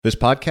This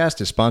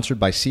podcast is sponsored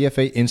by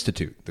CFA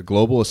Institute, the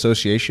global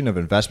association of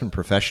investment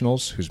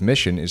professionals whose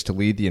mission is to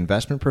lead the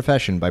investment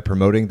profession by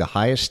promoting the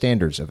highest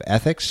standards of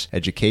ethics,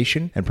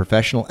 education, and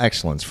professional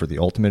excellence for the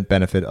ultimate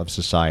benefit of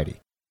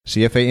society.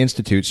 CFA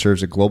Institute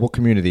serves a global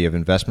community of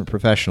investment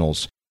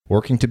professionals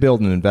working to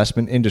build an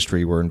investment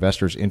industry where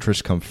investors'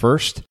 interests come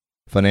first,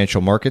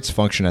 financial markets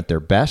function at their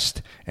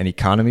best, and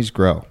economies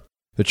grow.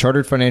 The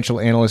Chartered Financial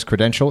Analyst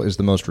credential is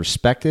the most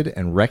respected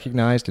and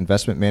recognized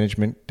investment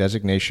management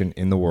designation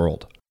in the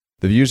world.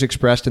 The views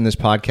expressed in this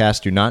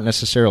podcast do not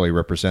necessarily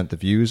represent the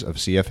views of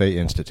CFA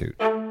Institute.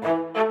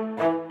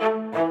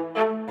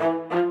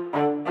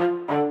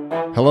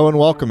 Hello and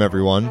welcome,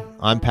 everyone.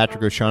 I'm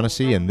Patrick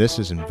O'Shaughnessy, and this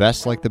is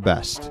Invest Like the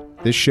Best.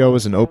 This show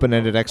is an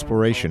open-ended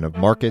exploration of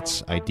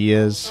markets,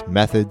 ideas,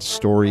 methods,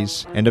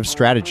 stories, and of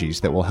strategies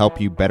that will help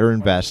you better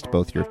invest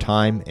both your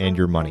time and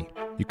your money.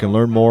 You can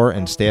learn more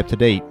and stay up to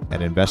date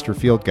at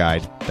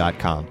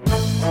investorfieldguide.com.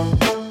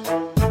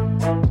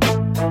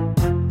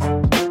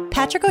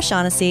 Patrick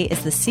O'Shaughnessy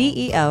is the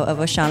CEO of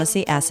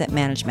O'Shaughnessy Asset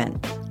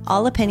Management.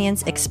 All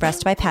opinions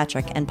expressed by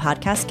Patrick and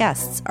podcast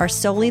guests are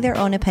solely their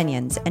own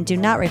opinions and do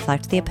not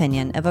reflect the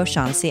opinion of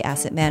O'Shaughnessy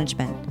Asset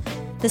Management.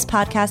 This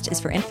podcast is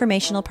for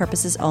informational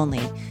purposes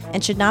only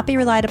and should not be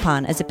relied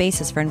upon as a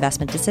basis for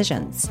investment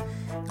decisions.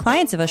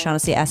 Clients of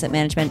O'Shaughnessy Asset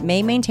Management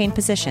may maintain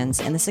positions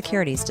in the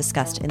securities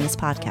discussed in this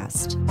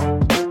podcast.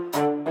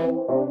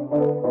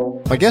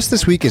 My guest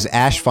this week is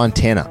Ash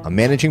Fontana, a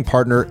managing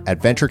partner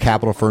at venture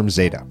capital firm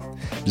Zeta.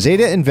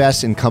 Zeta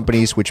invests in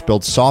companies which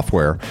build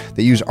software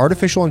that use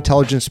artificial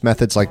intelligence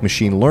methods like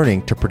machine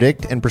learning to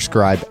predict and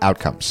prescribe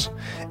outcomes.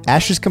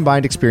 Ash's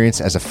combined experience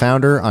as a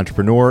founder,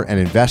 entrepreneur, and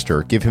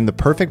investor give him the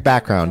perfect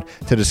background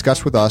to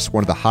discuss with us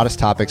one of the hottest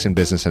topics in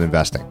business and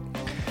investing.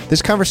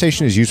 This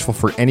conversation is useful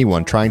for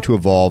anyone trying to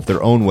evolve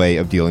their own way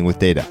of dealing with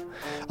data.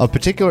 Of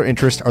particular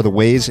interest are the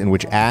ways in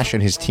which Ash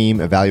and his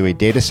team evaluate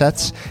data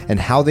sets and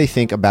how they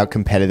think about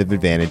competitive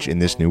advantage in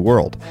this new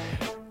world,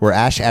 where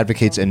Ash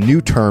advocates a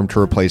new term to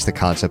replace the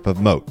concept of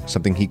moat,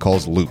 something he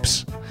calls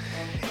loops.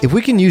 If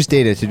we can use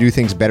data to do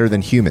things better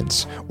than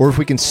humans, or if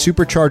we can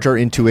supercharge our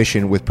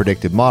intuition with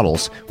predictive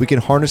models, we can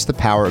harness the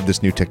power of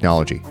this new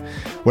technology.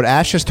 What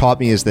Ash has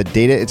taught me is that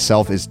data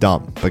itself is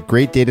dumb, but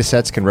great data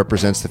sets can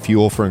represent the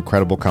fuel for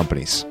incredible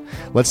companies.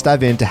 Let's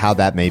dive into how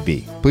that may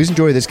be. Please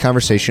enjoy this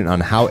conversation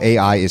on how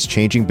AI is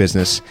changing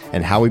business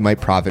and how we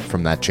might profit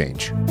from that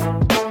change.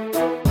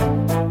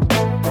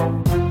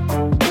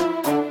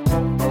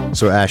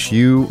 So Ash,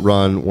 you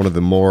run one of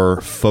the more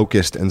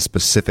focused and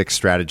specific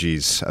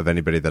strategies of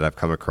anybody that I've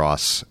come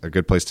across. A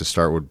good place to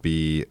start would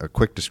be a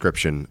quick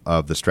description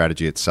of the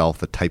strategy itself,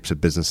 the types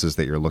of businesses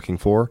that you're looking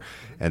for,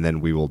 and then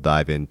we will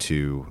dive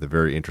into the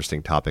very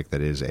interesting topic that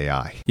is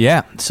AI.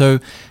 Yeah, so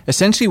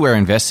essentially we're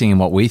investing in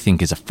what we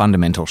think is a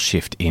fundamental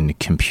shift in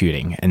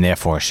computing, and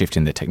therefore a shift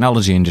in the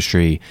technology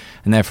industry,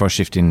 and therefore a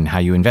shift in how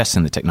you invest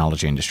in the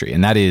technology industry.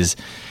 And that is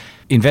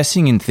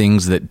investing in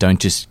things that don't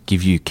just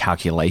give you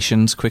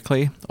calculations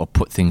quickly or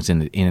put things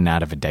in and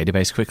out of a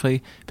database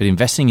quickly, but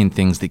investing in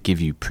things that give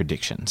you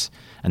predictions.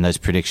 And those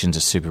predictions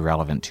are super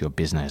relevant to your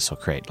business or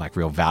create like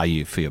real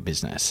value for your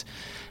business.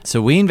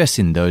 So we invest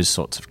in those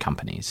sorts of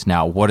companies.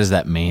 Now, what does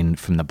that mean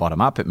from the bottom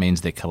up? It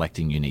means they're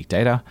collecting unique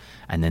data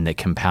and then they're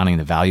compounding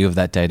the value of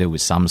that data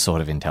with some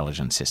sort of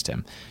intelligence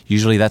system.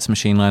 Usually that's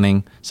machine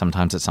learning.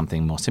 Sometimes it's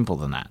something more simple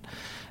than that.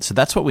 So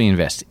that's what we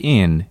invest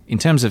in. In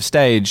terms of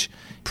stage,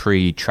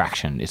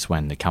 pre-traction, it's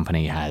when the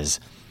company has,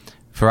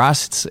 for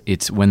us,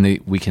 it's when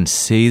we can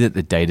see that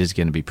the data is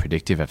going to be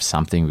predictive of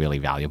something really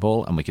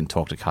valuable, and we can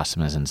talk to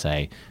customers and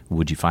say,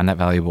 would you find that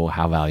valuable?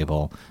 How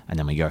valuable? And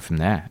then we go from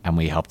there, and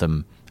we help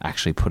them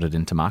actually put it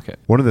into market.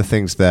 One of the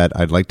things that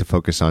I'd like to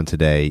focus on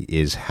today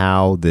is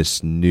how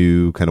this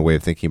new kind of way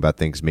of thinking about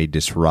things may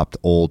disrupt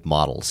old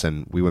models.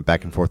 And we went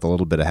back and forth a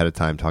little bit ahead of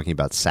time talking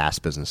about SaaS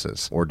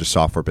businesses, or just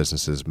software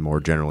businesses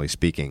more generally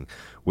speaking,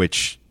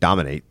 which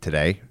dominate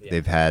today. Yeah.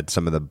 They've had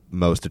some of the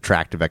most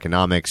attractive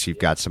economics. You've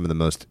got some of the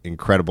most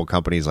incredible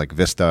companies like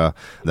Vista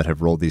that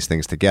have rolled these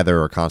things together,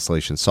 or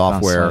Constellation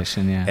Software.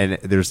 Yeah. And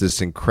there's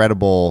this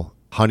incredible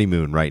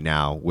honeymoon right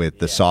now with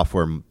the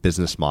software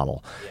business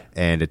model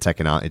and its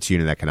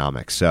unit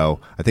economics. So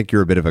I think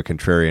you're a bit of a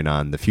contrarian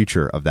on the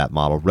future of that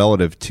model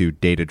relative to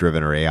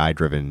data-driven or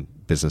AI-driven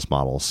business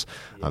models.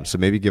 So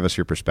maybe give us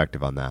your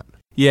perspective on that.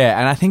 Yeah,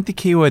 and I think the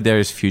key word there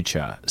is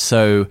future.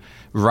 So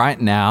right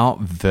now,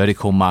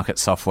 vertical market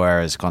software,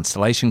 as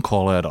Constellation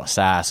call it, or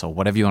SaaS, or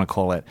whatever you want to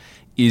call it,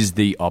 is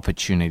the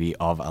opportunity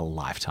of a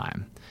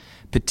lifetime.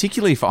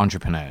 Particularly for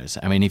entrepreneurs.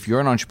 I mean, if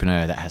you're an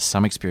entrepreneur that has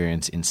some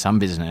experience in some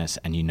business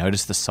and you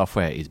notice the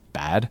software is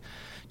bad,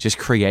 just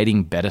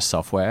creating better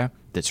software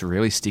that's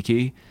really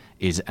sticky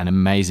is an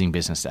amazing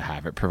business to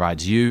have. It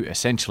provides you,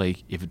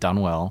 essentially, if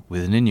done well,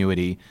 with an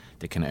annuity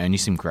that can earn you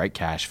some great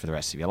cash for the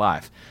rest of your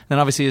life. Then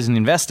obviously, as an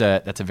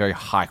investor, that's a very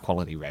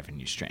high-quality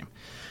revenue stream.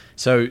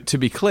 So to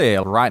be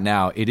clear, right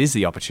now, it is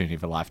the opportunity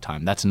of a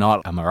lifetime. That's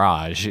not a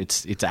mirage.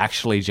 It's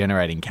actually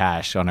generating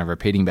cash on a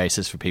repeating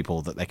basis for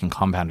people that they can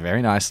compound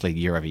very nicely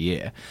year over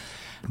year.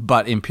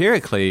 But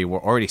empirically,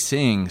 we're already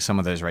seeing some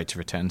of those rates of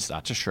return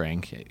start to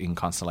shrink in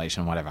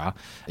Constellation, whatever,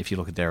 if you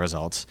look at their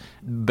results.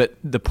 But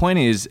the point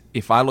is,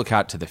 if I look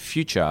out to the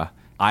future,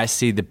 I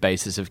see the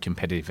basis of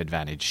competitive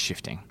advantage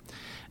shifting.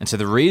 And so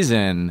the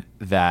reason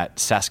that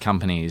SaaS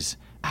companies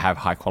have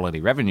high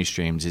quality revenue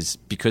streams is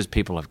because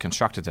people have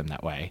constructed them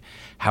that way.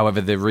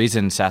 However, the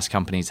reason SaaS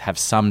companies have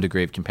some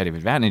degree of competitive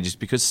advantage is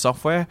because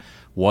software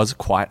was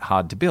quite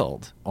hard to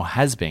build, or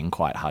has been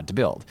quite hard to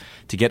build.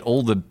 To get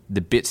all the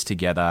bits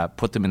together,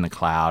 put them in the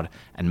cloud,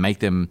 and make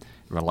them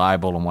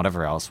reliable and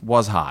whatever else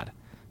was hard.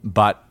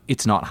 But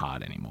it's not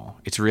hard anymore.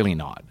 It's really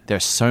not. There are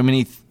so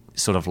many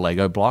sort of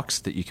Lego blocks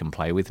that you can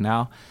play with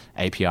now,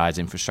 APIs,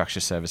 infrastructure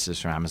services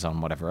from Amazon,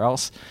 whatever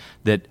else,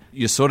 that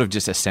you're sort of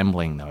just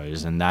assembling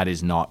those, and that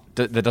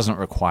doesn't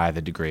require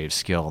the degree of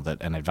skill that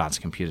an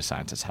advanced computer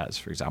scientist has,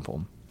 for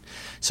example.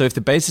 So if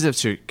the basis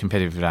of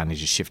competitive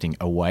advantage is shifting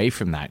away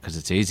from that because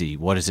it's easy,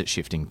 what is it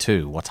shifting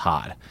to? What's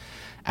hard?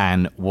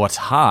 And what's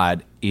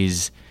hard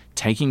is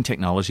taking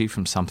technology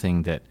from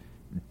something that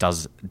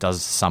does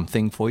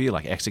something for you,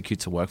 like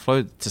executes a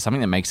workflow, to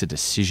something that makes a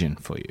decision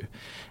for you.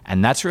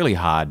 And that's really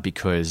hard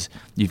because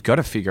you've got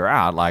to figure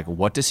out, like,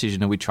 what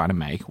decision are we trying to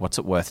make? What's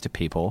it worth to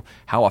people?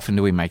 How often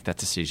do we make that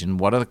decision?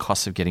 What are the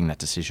costs of getting that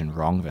decision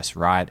wrong versus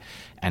right?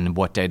 And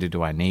what data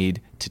do I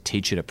need to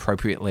teach it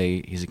appropriately?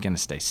 Is it going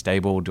to stay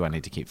stable? Do I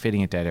need to keep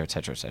feeding it data, et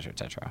cetera, et cetera, et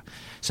cetera?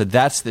 So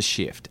that's the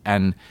shift.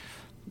 And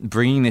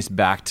bringing this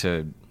back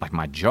to like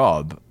my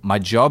job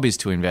is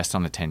to invest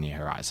on a 10-year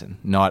horizon,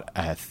 not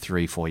a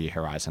 3-4 year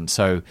horizon.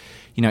 So,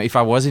 if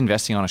I was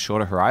investing on a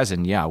shorter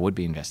horizon, I would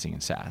be investing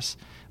in SaaS,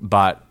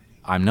 but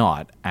I'm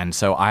not. And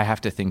so I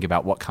have to think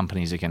about what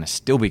companies are going to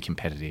still be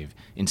competitive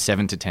in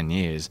 7 to 10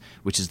 years,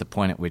 which is the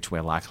point at which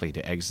we're likely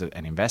to exit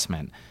an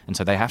investment. And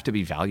so they have to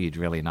be valued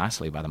really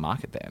nicely by the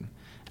market then.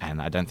 And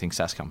I don't think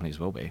SaaS companies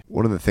will be.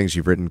 One of the things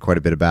you've written quite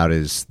a bit about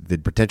is the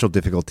potential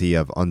difficulty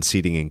of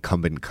unseating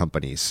incumbent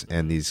companies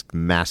and these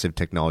massive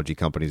technology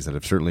companies that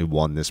have certainly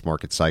won this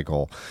market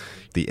cycle.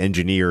 The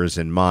engineers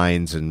and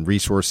minds and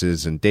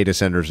resources and data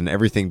centers and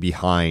everything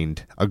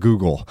behind a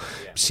Google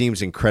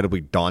seems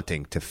incredibly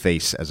daunting to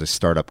face as a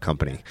startup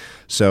company.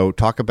 So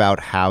talk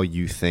about how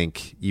you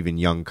think even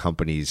young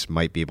companies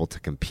might be able to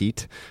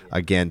compete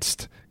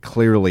against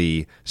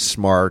clearly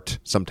smart,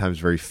 sometimes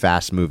very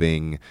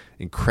fast-moving,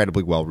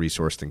 incredibly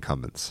well-resourced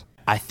incumbents.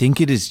 I think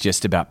it is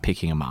just about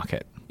picking a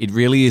market. It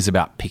really is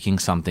about picking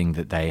something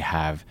that they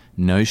have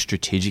no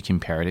strategic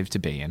imperative to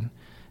be in,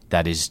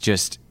 that is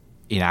just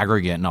in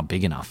aggregate not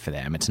big enough for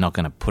them. It's not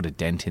going to put a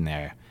dent in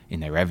their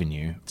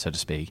revenue, so to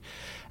speak.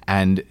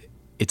 And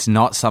it's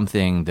not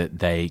something that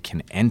they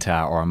can enter,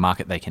 or a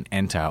market they can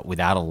enter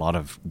without a lot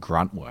of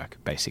grunt work,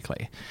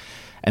 basically.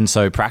 And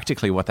so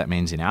practically what that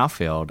means in our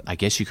field, I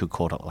guess you could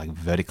call it like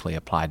vertically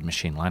applied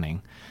machine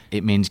learning.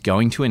 It means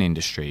going to an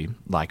industry,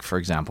 like, for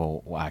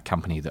example, a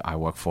company that I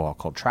work for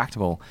called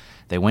Tractable.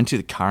 They went to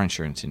the car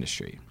insurance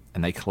industry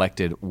and they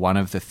collected one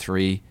of the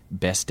 3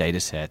 best data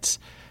sets,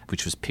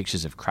 which was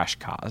pictures of crashed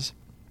cars.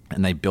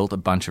 And they built a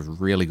bunch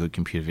of really good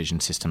computer vision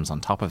systems on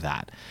top of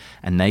that.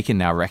 And they can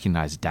now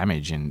recognize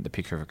damage in the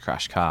picture of a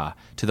crashed car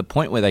to the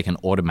point where they can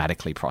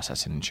automatically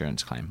process an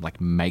insurance claim,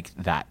 like make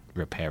that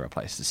repair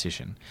replace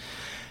decision.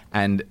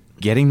 And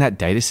getting that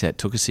data set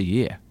took us a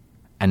year.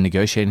 And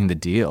negotiating the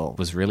deal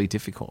was really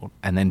difficult.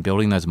 And then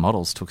building those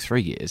models took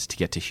 3 years to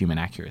get to human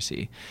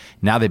accuracy.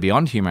 Now they're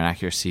beyond human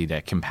accuracy.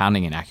 They're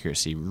compounding in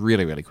accuracy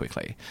really, really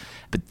quickly.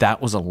 But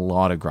that was a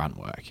lot of grunt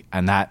work.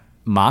 And that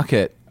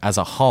market as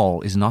a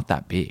whole is not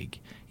that big.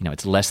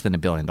 It's less than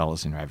 $1 billion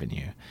in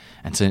revenue.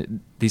 And so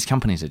these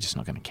companies are just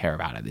not going to care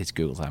about it. These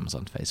Googles,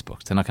 Amazons,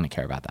 Facebooks, they're not going to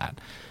care about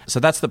that. So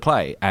that's the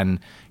play. And,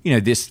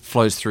 this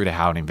flows through to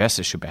how an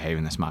investor should behave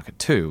in this market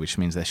too, which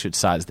means they should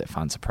size their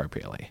funds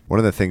appropriately. One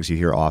of the things you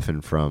hear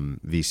often from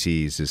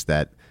VCs is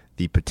that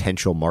the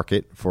potential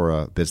market for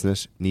a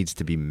business needs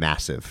to be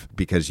massive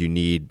because you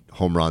need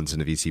home runs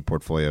in a VC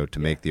portfolio to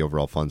make the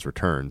overall fund's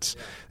returns.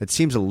 It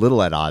seems a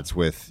little at odds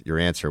with your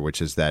answer,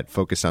 which is that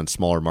focus on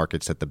smaller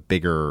markets that the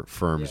bigger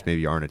firms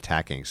maybe aren't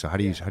attacking. So how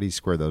do you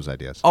square those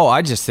ideas? Oh,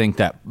 I just think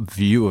that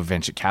view of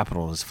venture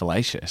capital is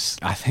fallacious.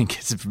 I think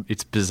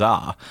it's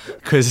bizarre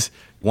because,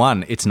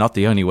 1, it's not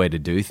the only way to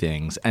do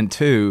things. And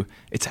 2,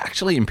 it's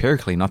actually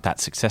empirically not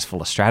that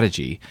successful a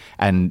strategy.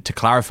 And to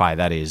clarify,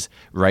 that is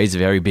raise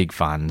very big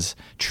funds,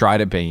 try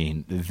to be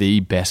in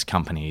the best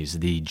companies,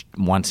 the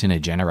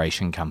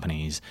once-in-a-generation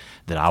companies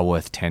that are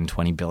worth $10,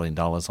 $20 billion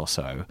or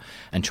so,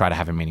 and try to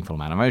have a meaningful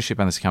amount of ownership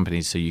on those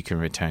companies so you can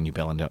return your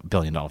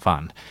billion-dollar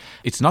fund.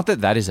 It's not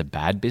that is a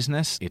bad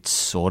business. It's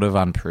sort of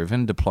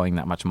unproven deploying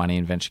that much money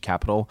in venture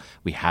capital.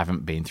 We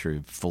haven't been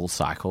through full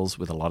cycles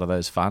with a lot of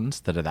those funds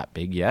that are that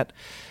big yet.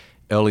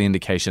 Early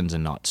indications are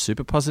not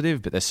super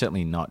positive, but they're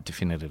certainly not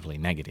definitively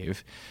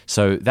negative.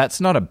 So that's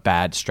not a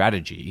bad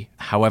strategy.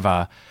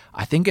 However,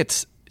 I think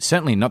it's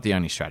certainly not the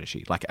only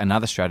strategy. Like,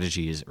 another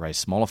strategy is raise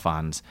smaller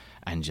funds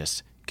and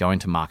just go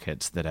into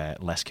markets that are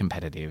less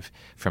competitive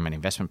from an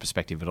investment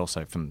perspective, but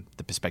also from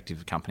the perspective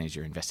of companies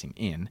you're investing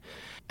in,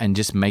 and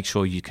just make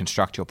sure you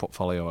construct your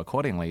portfolio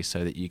accordingly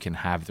so that you can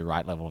have the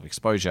right level of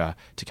exposure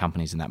to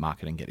companies in that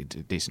market and get a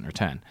decent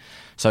return.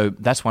 So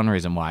that's one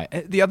reason why.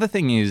 The other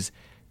thing is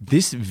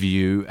this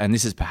view, and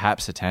this is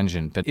perhaps a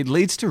tangent, but it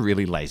leads to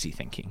really lazy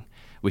thinking,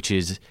 which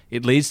is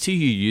it leads to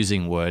you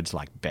using words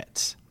like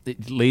bets.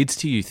 It leads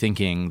to you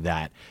thinking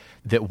that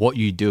what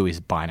you do is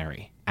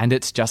binary. And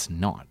it's just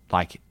not.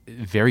 Like,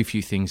 very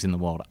few things in the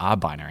world are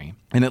binary.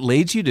 And it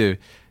leads you to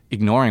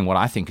ignoring what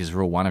I think is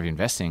rule one of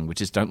investing,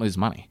 which is don't lose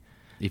money.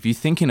 If you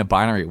think in a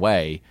binary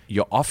way,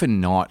 you're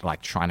often not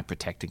like trying to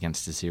protect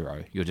against a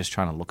zero. You're just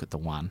trying to look at the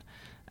one.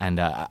 And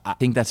I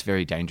think that's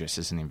very dangerous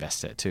as an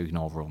investor to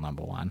ignore rule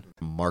number one.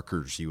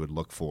 Markers you would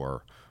look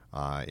for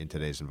in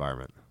today's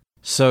environment.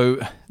 So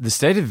the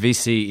state of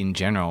VC in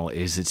general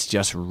is it's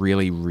just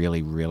really,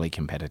 really, really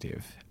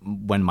competitive.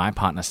 When my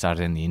partner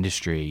started in the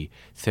industry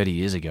 30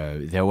 years ago,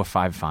 there were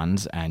 5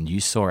 funds and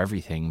you saw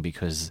everything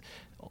because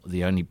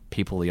the only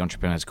people the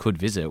entrepreneurs could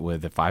visit were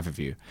the 5 of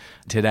you.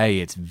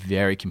 Today, it's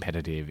very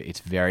competitive. It's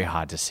very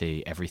hard to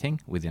see everything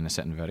within a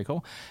certain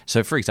vertical.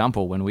 So for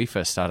example, when we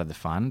first started the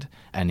fund,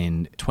 and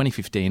in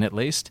 2015 at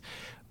least,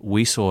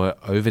 we saw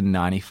over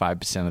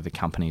 95% of the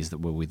companies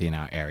that were within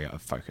our area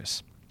of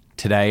focus.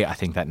 Today, I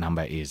think that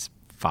number is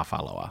far,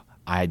 far lower.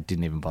 I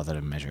didn't even bother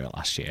to measure it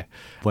last year.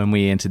 When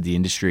we entered the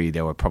industry,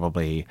 there were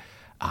probably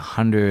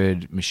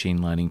 100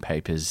 machine learning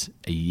papers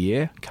a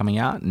year coming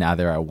out. Now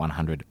there are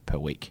 100 per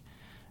week.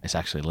 It's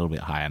actually a little bit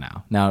higher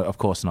now. Now, of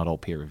course, not all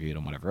peer-reviewed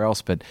and whatever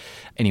else. But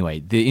anyway,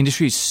 the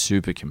industry is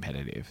super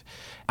competitive.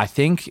 I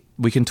think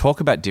we can talk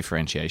about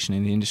differentiation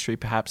in the industry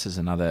perhaps as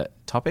another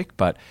topic.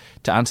 But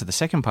to answer the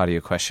second part of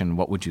your question,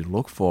 what would you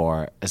look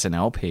for as an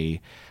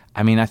LP?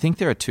 I mean, I think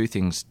there are 2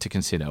 things to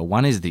consider.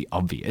 One is the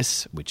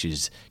obvious, which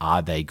is,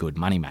 are they good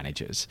money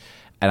managers?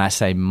 And I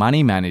say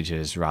money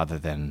managers rather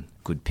than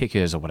good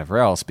pickers or whatever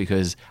else,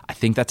 because I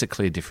think that's a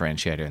clear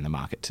differentiator in the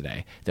market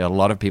today. There are a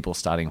lot of people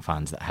starting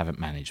funds that haven't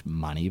managed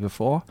money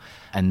before,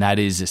 and that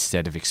is a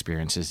set of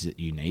experiences that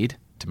you need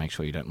to make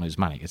sure you don't lose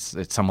money. It's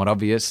somewhat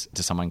obvious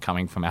to someone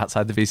coming from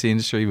outside the VC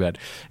industry, but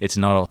it's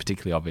not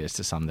particularly obvious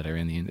to some that are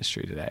in the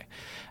industry today.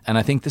 And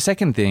I think the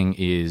second thing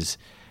is,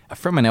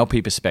 from an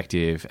LP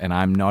perspective, and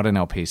I'm not an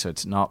LP, so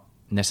it's not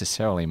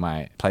necessarily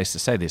my place to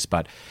say this,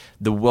 but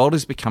the world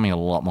is becoming a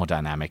lot more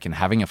dynamic, and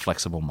having a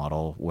flexible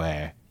model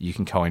where you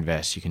can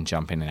co-invest, you can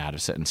jump in and out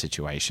of certain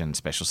situations,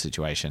 special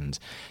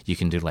situations, you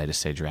can do later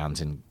stage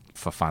rounds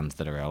for funds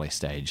that are early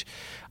stage.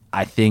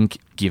 I think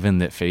given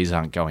that fees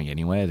aren't going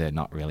anywhere, they're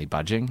not really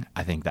budging,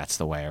 I think that's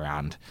the way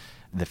around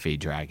the fee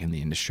drag in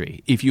the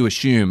industry. If you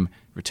assume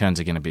returns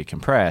are going to be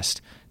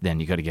compressed, then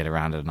you've got to get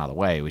around it another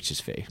way, which is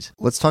fees.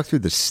 Let's talk through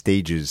the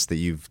stages that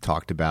you've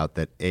talked about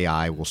that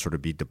AI will sort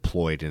of be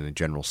deployed in a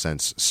general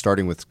sense,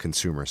 starting with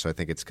consumer. So I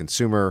think it's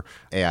consumer,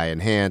 AI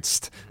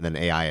enhanced, and then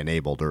AI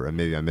enabled, or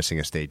maybe I'm missing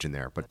a stage in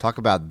there. But talk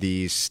about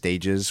these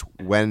stages,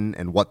 when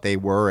and what they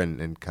were,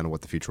 and kind of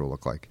what the future will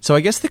look like. So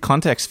I guess the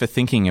context for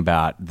thinking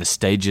about the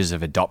stages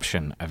of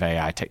adoption of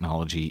AI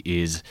technology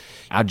is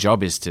our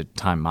job is to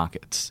time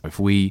markets. If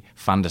we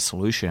fund a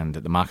solution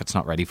that the market's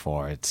not ready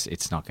for,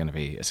 it's not going to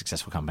be a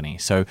successful company.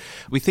 So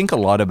we think a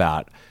lot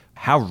about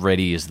how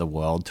ready is the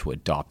world to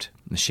adopt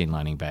machine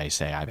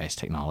learning-based, AI-based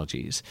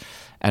technologies.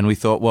 And we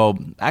thought, well,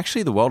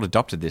 actually the world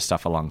adopted this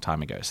stuff a long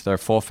time ago. So there are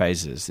 4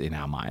 phases in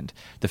our mind.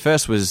 The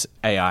first was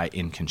AI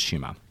in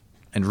consumer.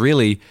 And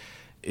really,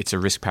 it's a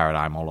risk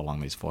paradigm all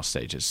along these 4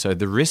 stages. So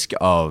the risk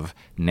of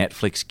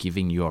Netflix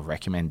giving you a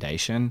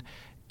recommendation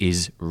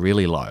is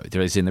really low.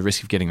 There is in the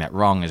risk of getting that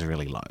wrong is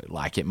really low.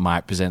 Like, it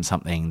might present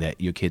something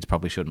that your kids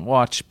probably shouldn't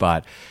watch,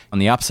 but on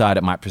the upside,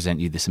 it might present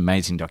you this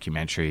amazing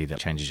documentary that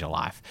changes your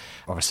life,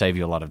 or save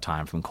you a lot of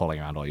time from calling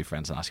around all your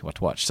friends and asking what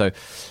to watch. So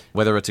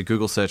whether it's a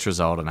Google search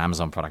result, an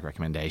Amazon product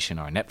recommendation,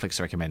 or a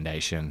Netflix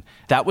recommendation,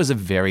 that was a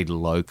very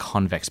low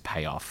convex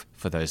payoff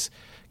for those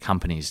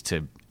companies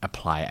to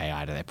apply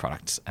AI to their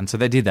products. And so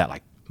they did that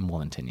like more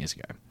than 10 years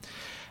ago.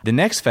 The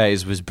next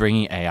phase was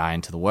bringing AI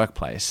into the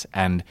workplace,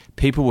 and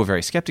people were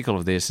very skeptical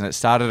of this, and it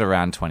started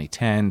around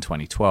 2010,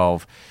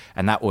 2012,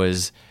 and that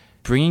was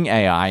bringing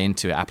AI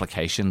into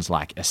applications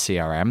like a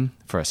CRM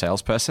for a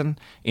salesperson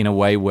in a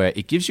way where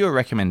it gives you a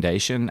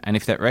recommendation, and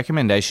if that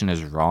recommendation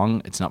is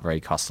wrong, it's not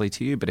very costly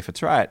to you, but if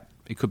it's right,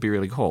 it could be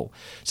really cool.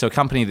 So a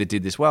company that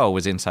did this well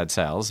was Inside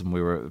Sales, and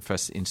we were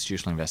first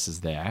institutional investors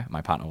there,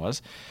 my partner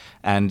was.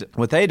 And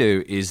what they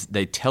do is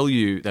they tell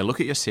you, they look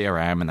at your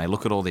CRM and they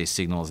look at all these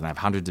signals, and they have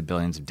hundreds of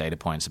billions of data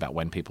points about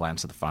when people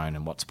answer the phone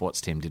and what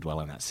sports team did well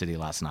in that city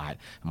last night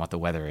and what the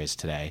weather is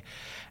today.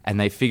 And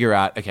they figure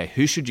out, okay,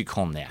 who should you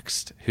call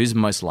next? Who's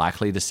most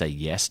likely to say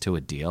yes to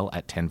a deal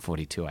at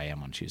 10:42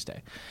 a.m. on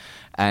Tuesday?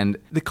 And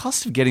the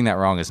cost of getting that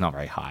wrong is not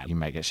very high. You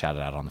may get shouted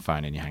out on the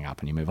phone and you hang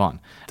up and you move on.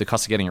 The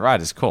cost of getting it right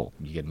is cool.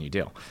 You get a new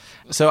deal.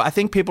 So I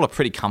think people are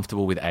pretty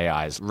comfortable with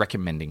AIs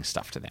recommending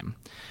stuff to them.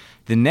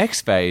 The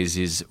next phase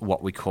is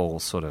what we call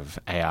sort of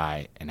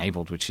AI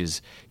enabled, which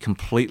is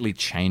completely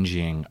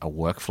changing a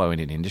workflow in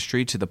an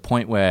industry to the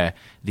point where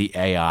the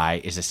AI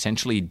is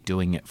essentially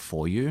doing it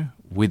for you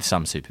with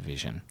some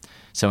supervision.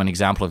 So an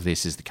example of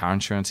this is the car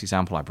insurance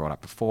example I brought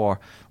up before,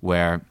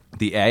 where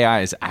the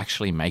AI is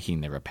actually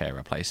making the repair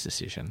replace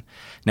decision.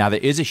 Now, there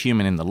is a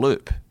human in the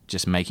loop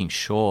just making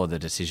sure the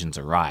decisions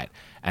are right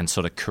and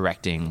sort of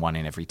correcting 1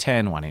 in every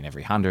 10, 1 in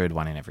every 100,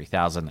 1 in every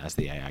 1,000 as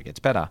the AI gets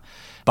better.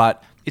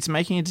 But it's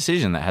making a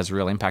decision that has a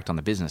real impact on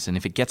the business. And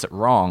if it gets it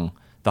wrong,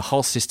 the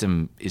whole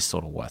system is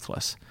sort of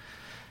worthless.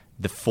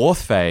 The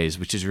fourth phase,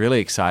 which is really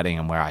exciting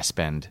and where I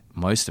spend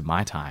most of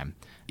my time,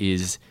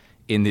 is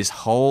in this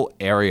whole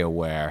area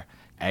where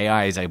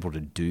AI is able to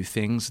do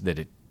things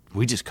that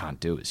we just can't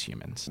do as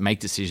humans,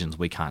 make decisions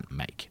we can't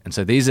make. And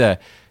so these are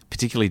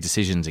particularly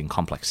decisions in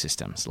complex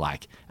systems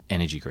like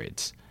energy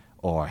grids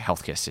or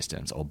healthcare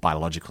systems or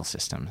biological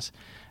systems.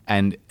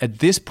 And at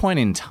this point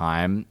in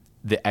time,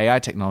 the AI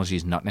technology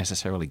is not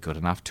necessarily good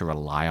enough to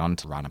rely on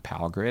to run a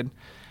power grid,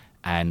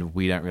 and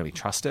we don't really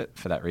trust it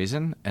for that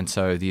reason. And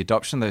so the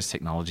adoption of those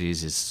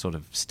technologies is sort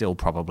of still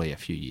probably a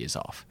few years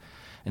off.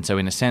 And so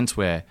in a sense,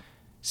 we're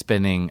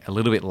spending a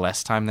little bit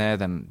less time there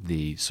than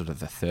the sort of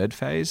the third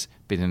phase,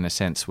 but in a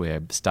sense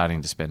we're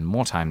starting to spend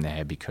more time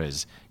there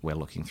because we're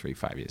looking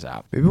 3-5 years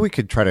out. Maybe we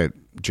could try to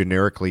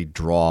generically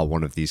draw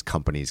one of these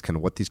companies, kind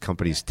of what these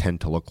companies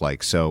tend to look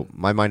like. So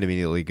my mind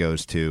immediately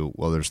goes to,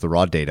 well, there's the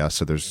raw data.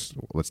 So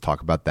let's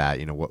talk about that.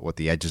 You know, what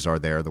the edges are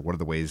there. What are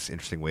the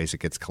interesting ways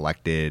it gets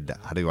collected?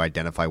 How do you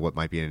identify what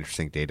might be an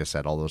interesting data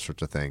set? All those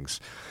sorts of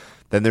things.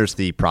 Then there's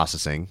the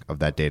processing of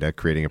that data,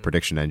 creating a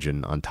prediction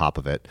engine on top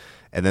of it.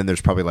 And then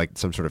there's probably like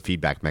some sort of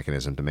feedback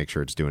mechanism to make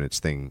sure it's doing its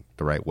thing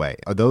the right way.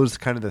 Are those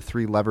kind of the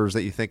 3 levers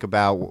that you think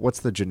about? What's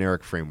the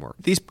generic framework?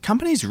 These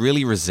companies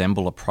really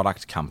resemble a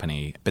product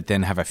company, but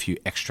then have a few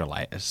extra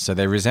layers. So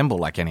they resemble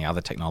like any other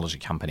technology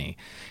company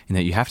in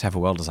that you have to have a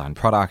well-designed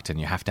product and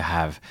you have to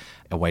have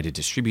a way to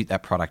distribute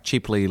that product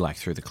cheaply, like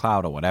through the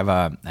cloud or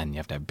whatever, and you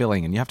have to have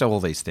billing and you have to have all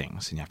these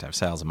things and you have to have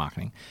sales and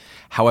marketing.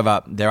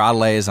 However, there are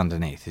layers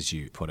underneath, as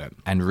you put it,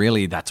 and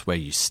really that's where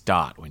you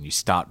start when you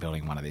start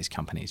building one of these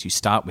companies. You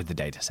start with the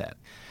data set.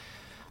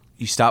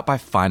 You start by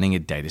finding a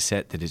data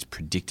set that is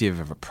predictive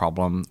of a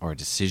problem or a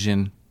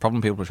decision,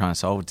 problem people are trying to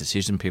solve, a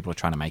decision people are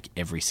trying to make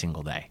every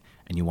single day.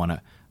 And you want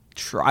to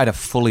try to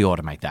fully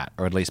automate that,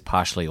 or at least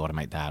partially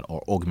automate that,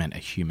 or augment a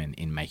human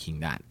in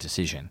making that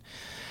decision.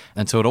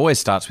 And so it always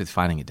starts with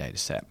finding a data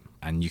set.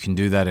 And you can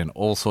do that in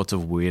all sorts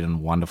of weird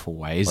and wonderful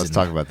ways. Let's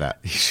talk about that.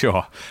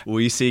 Sure.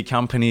 We see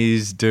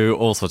companies do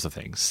all sorts of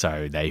things.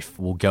 So they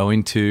will go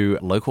into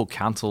local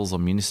councils or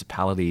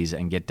municipalities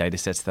and get data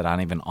sets that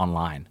aren't even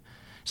online.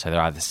 So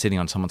they're either sitting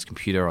on someone's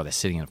computer or they're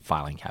sitting in a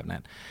filing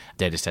cabinet.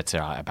 Data sets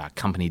are about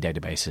company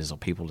databases or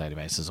people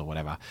databases or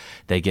whatever.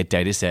 They get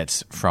data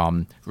sets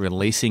from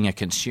releasing a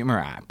consumer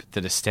app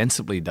that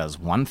ostensibly does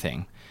one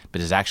thing,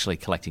 but is actually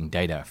collecting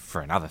data for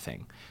another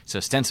thing. So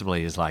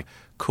ostensibly is like,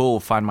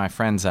 cool, find my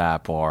friends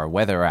app or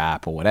weather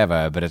app or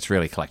whatever, but it's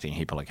really collecting a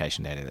heap of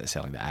location data that's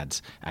selling to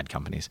ad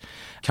companies.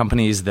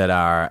 Companies that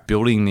are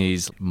building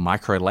these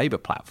micro labor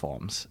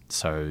platforms.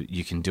 So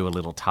you can do a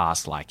little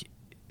task like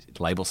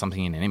label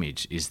something in an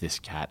image. Is this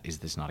cat? Is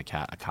this not a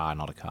cat? A car,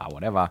 not a car,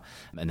 whatever.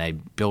 And they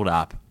build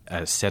up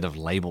a set of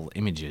label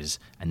images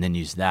and then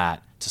use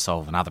that to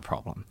solve another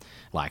problem.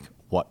 Like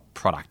what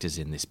product is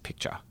in this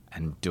picture?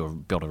 And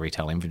build a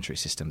retail inventory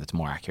system that's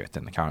more accurate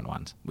than the current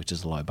ones, which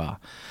is a low bar.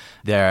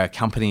 There are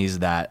companies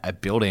that are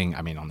building,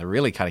 on the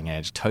really cutting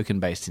edge,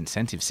 token-based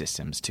incentive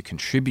systems to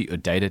contribute your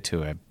data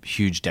to a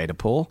huge data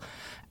pool.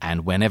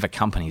 And whenever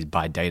companies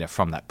buy data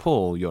from that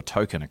pool, your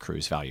token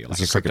accrues value. Like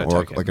is this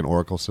like an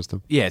Oracle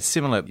system? Yeah, it's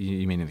similar.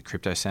 You mean in the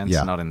crypto sense,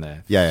 not in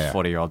the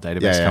 40-year-old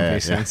database company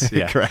sense?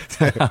 Yeah. Correct.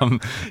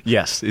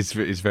 Yes, it's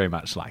very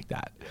much like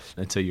that.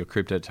 And so your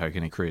crypto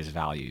token accrues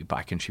value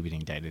by contributing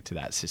data to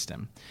that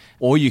system.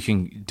 Or you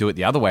can do it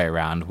the other way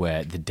around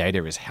where the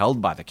data is held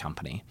by the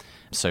company.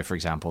 So, for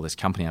example, this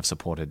company I've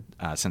supported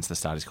since the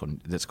start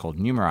that's called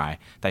Numerai.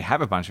 They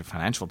have a bunch of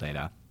financial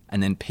data,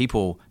 and then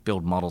people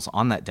build models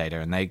on that data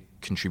and they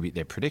contribute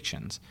their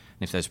predictions.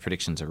 And if those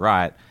predictions are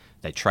right,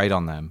 they trade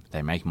on them,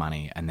 they make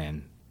money, and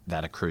then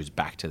that accrues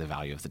back to the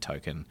value of the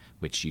token,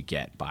 which you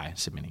get by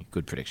submitting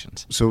good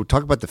predictions. So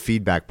talk about the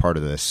feedback part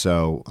of this.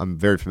 So I'm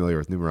very familiar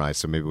with Numerai,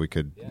 so maybe we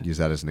could use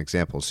that as an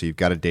example. So you've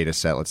got a data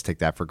set. Let's take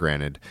that for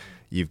granted.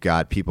 You've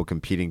got people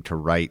competing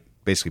to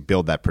basically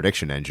build that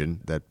prediction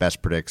engine that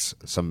best predicts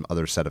some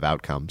other set of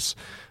outcomes.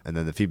 And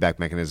then the feedback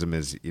mechanism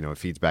is, it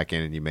feeds back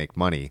in and you make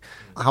money.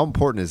 How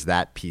important is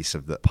that piece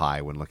of the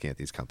pie when looking at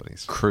these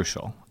companies?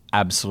 Crucial.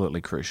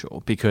 Absolutely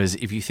crucial. Because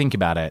if you think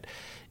about it,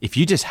 if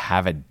you just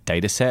have a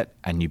data set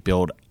and you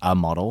build a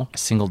model, a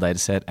single data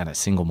set and a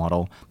single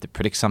model that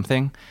predicts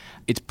something,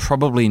 it's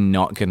probably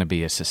not going to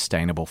be a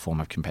sustainable form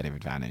of competitive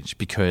advantage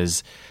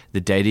because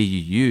the data you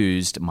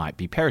used might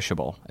be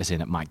perishable, as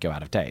in it might go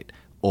out of date.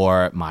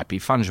 Or it might be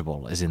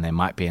fungible, as in there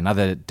might be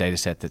another data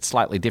set that's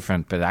slightly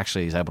different, but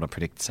actually is able to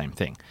predict the same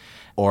thing.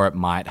 Or it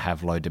might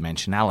have low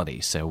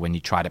dimensionality. So when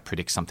you try to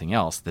predict something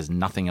else, there's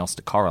nothing else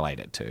to correlate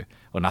it to,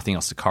 or nothing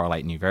else to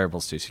correlate new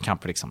variables to, so you can't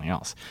predict something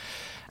else.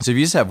 So if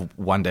you just have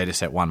one data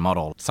set, one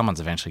model, someone's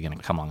eventually going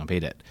to come along and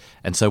beat it.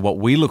 And so what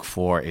we look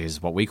for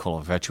is what we call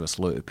a virtuous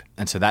loop.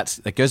 And so that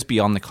goes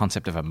beyond the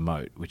concept of a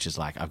moat, which is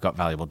like, I've got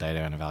valuable data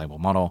and a valuable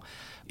model.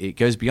 It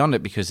goes beyond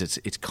it because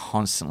it's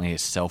constantly a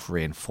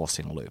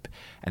self-reinforcing loop.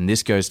 And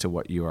this goes to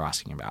what you were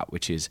asking about,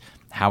 which is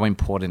how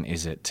important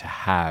is it to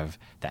have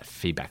that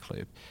feedback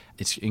loop?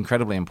 It's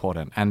incredibly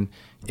important. And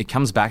it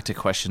comes back to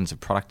questions of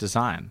product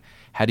design.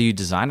 How do you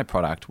design a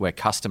product where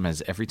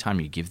customers, every time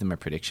you give them a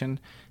prediction,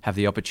 have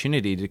the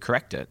opportunity to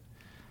correct it?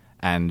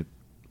 And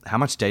how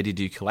much data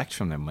do you collect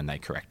from them when they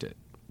correct it?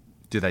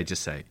 Do they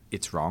just say,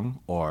 it's wrong?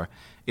 Or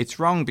it's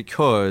wrong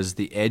because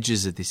the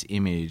edges of this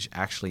image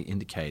actually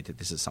indicate that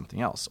this is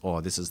something else,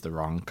 or this is the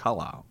wrong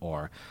color,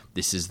 or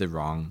this is the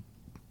wrong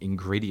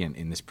ingredient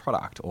in this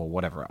product, or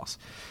whatever else.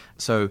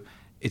 So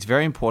it's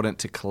very important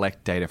to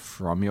collect data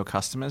from your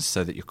customers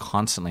so that you're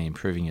constantly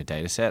improving your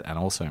data set and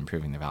also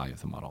improving the value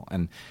of the model.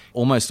 And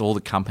almost all the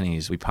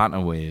companies we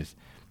partner with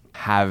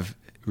have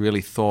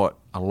really thought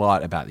a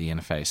lot about the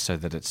interface so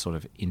that it's sort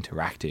of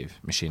interactive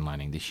machine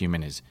learning. The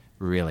human is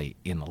really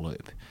in the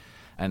loop.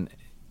 And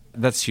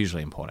that's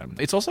hugely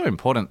important. It's also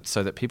important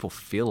so that people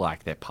feel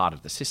like they're part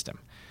of the system.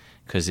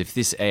 Because if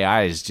this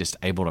AI is just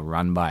able to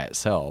run by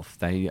itself,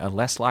 they are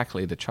less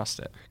likely to trust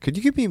it. Could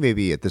you give me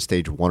maybe at this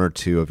stage one or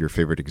two of your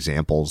favorite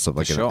examples of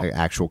like an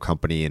actual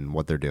company and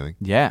what they're doing?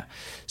 Yeah.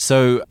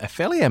 So a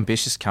fairly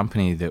ambitious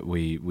company that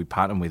we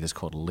partner with is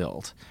called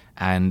Lilt.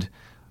 And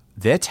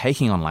they're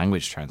taking on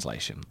language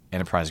translation,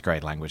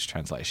 enterprise-grade language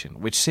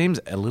translation, which seems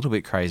a little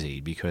bit crazy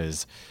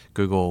because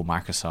Google,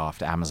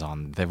 Microsoft,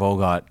 Amazon, they've all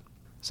got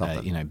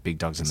big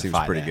dogs in the fight.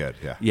 Seems pretty there. good,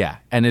 yeah. Yeah,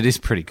 and it is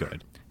pretty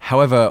good.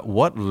 However,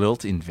 what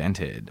Lilt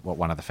invented, what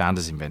one of the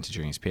founders invented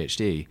during his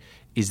PhD,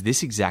 is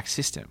this exact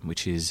system,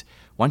 which is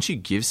once you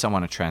give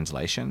someone a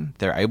translation,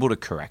 they're able to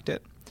correct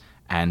it,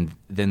 and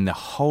then the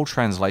whole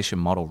translation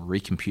model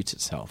recomputes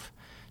itself.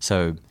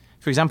 So,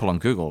 for example, on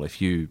Google,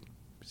 if you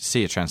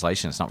see a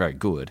translation that's not very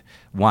good,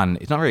 one,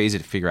 it's not very easy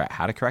to figure out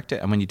how to correct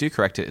it, and when you do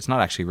correct it, it's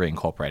not actually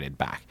reincorporated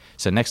back.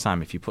 So next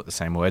time, if you put the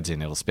same words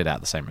in, it'll spit out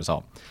the same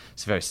result.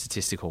 It's a very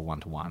statistical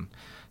one-to-one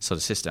sort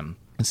of system.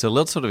 And so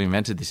Lilt sort of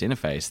invented this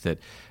interface that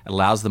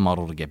allows the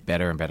model to get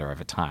better and better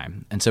over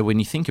time. And so when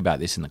you think about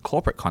this in the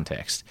corporate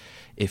context,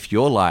 if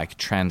you're like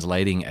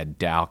translating a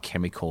Dow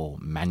chemical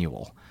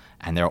manual,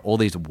 and there are all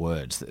these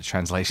words that the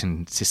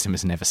translation system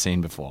has never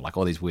seen before, like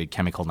all these weird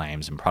chemical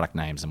names and product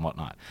names and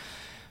whatnot,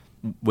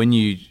 when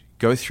you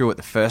go through it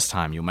the first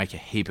time, you'll make a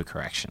heap of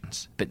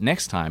corrections. But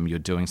next time you're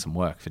doing some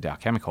work for Dow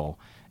Chemical,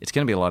 it's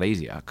going to be a lot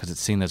easier because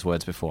it's seen those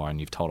words before and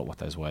you've told it what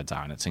those words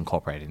are and it's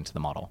incorporated into the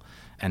model.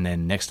 And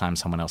then next time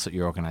someone else at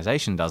your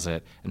organization does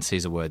it and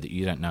sees a word that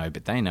you don't know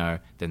but they know,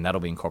 then that'll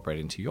be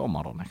incorporated into your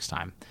model next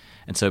time.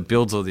 And so it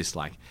builds all this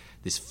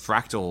this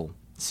fractal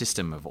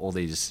system of all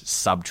these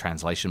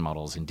sub-translation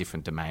models in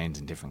different domains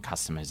and different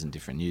customers and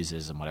different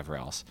users and whatever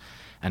else.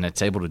 And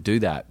it's able to do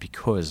that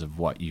because of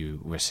what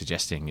you were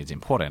suggesting is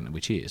important,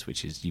 which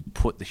is you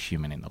put the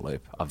human in the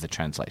loop of the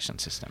translation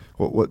system.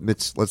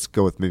 Let's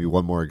go with maybe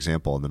one more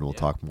example, and then we'll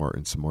talk more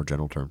in some more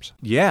general terms.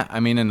 Yeah, I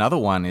mean, another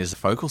one is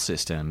Focal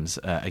Systems,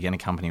 again, a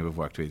company we've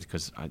worked with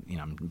because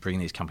I'm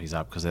bringing these companies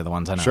up because they're the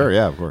ones I know. Sure,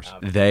 yeah, of course.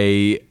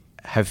 They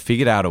have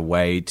figured out a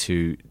way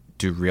to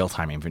do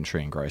real-time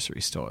inventory in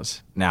grocery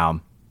stores.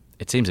 Now,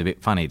 it seems a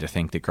bit funny to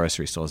think that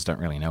grocery stores don't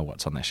really know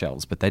what's on their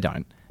shelves, but they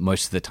don't.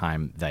 Most of the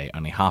time, they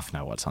only half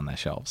know what's on their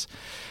shelves.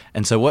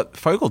 And so what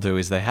Focal do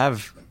is they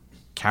have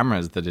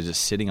cameras that are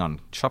just sitting on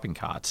shopping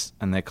carts,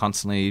 and they're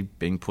constantly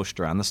being pushed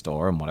around the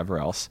store and whatever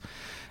else.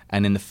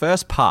 And in the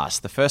first pass,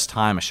 the first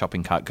time a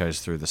shopping cart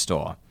goes through the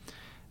store,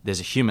 there's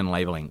a human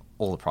labeling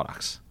all the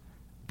products.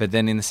 But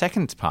then in the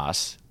second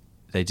pass,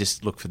 they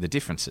just look for the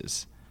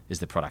differences. Is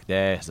the product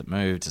there? Has it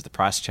moved? Has the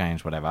price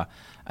changed? Whatever.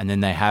 And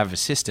then they have a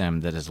system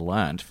that has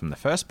learned from the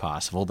first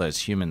pass of all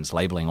those humans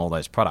labeling all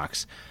those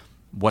products,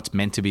 what's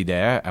meant to be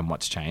there and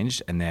what's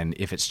changed. And then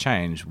if it's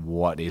changed,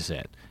 what is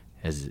it?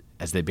 Has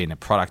there been a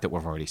product that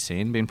we've already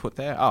seen been put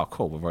there? Oh,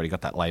 cool. We've already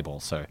got that label.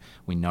 So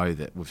we know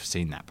that we've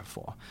seen that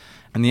before.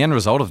 And the end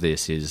result of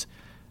this is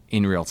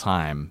in real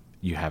time,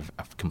 you have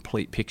a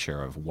complete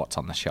picture of what's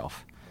on the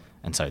shelf.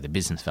 And so the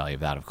business value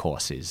of that, of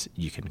course, is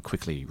you can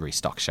quickly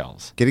restock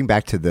shelves. Getting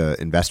back to the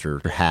investor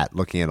hat,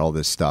 looking at all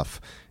this stuff,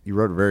 you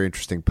wrote a very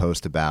interesting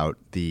post about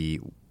the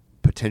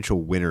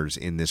potential winners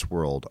in this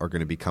world are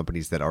going to be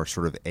companies that are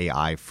sort of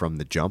AI from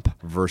the jump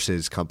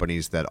versus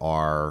companies that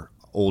are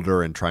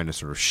older and trying to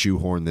sort of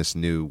shoehorn this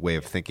new way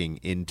of thinking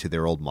into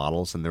their old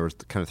models. And there was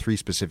kind of 3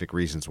 specific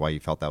reasons why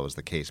you felt that was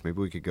the case.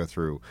 Maybe we could go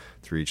through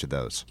each of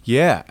those.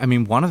 Yeah. I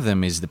mean, one of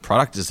them is the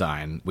product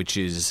design, which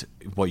is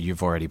what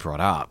you've already brought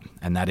up.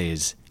 And that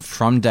is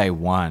from day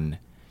one,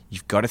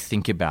 you've got to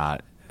think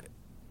about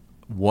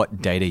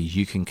what data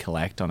you can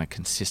collect on a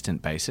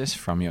consistent basis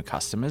from your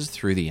customers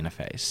through the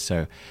interface.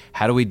 So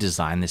how do we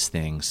design this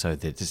thing so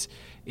that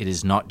it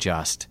is not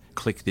just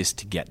click this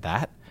to get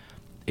that,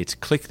 it's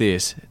click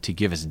this to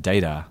give us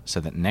data so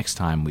that next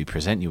time we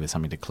present you with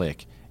something to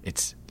click,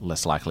 it's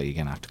less likely you're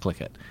going to have to click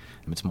it.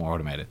 It's more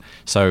automated.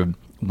 So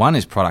one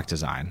is product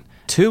design.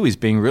 Two is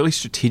being really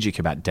strategic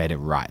about data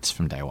rights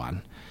from day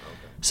one.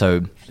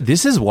 So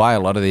this is why a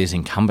lot of these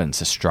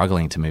incumbents are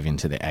struggling to move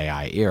into the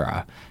AI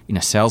era.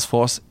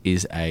 Salesforce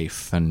is a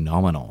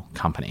phenomenal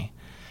company.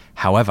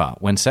 However,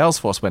 when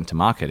Salesforce went to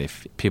market,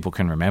 if people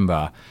can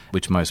remember,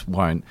 which most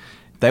won't,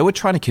 they were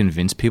trying to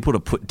convince people to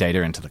put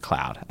data into the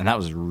cloud. And that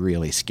was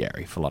really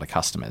scary for a lot of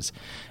customers.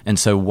 And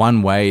so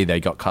one way they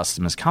got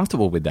customers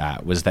comfortable with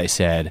that was they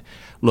said,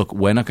 look,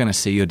 we're not going to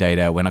see your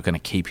data. We're not going to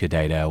keep your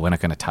data. We're not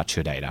going to touch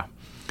your data.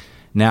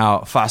 Now,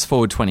 fast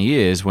forward 20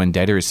 years, when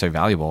data is so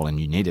valuable and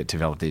you need it to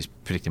develop these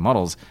predictive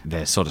models,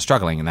 they're sort of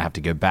struggling and they have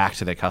to go back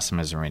to their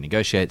customers and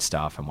renegotiate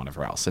stuff and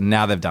whatever else. And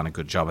now they've done a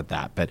good job at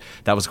that, but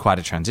that was quite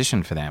a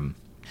transition for them.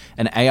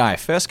 An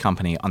AI-first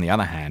company, on the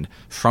other hand,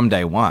 from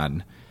day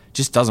one,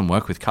 just doesn't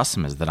work with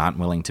customers that aren't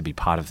willing to be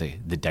part of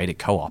the data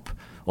co-op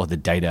or the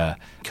data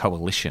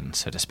coalition,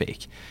 so to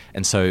speak.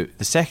 And so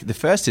the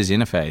first is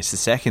interface. The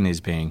second is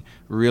being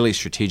really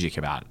strategic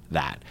about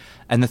that.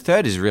 And the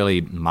third is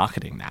really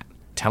marketing that.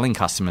 Telling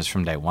customers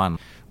from day one,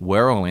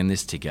 we're all in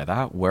this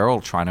together. We're all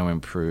trying to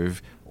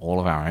improve all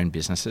of our own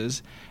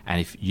businesses.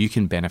 And if you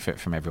can benefit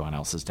from everyone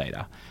else's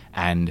data.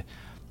 And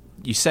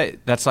you say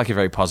that's like a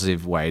very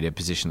positive way to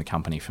position the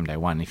company from day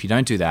one. If you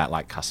don't do that,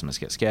 like customers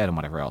get scared and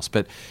whatever else.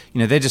 But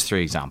they're just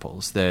three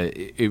examples.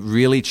 It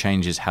really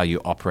changes how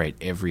you operate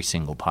every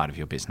single part of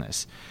your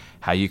business.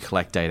 How you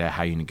collect data,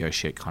 how you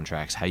negotiate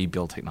contracts, how you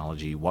build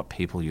technology, what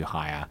people you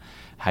hire,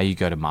 how you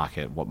go to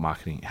market,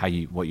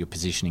 what your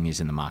positioning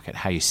is in the market,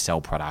 how you sell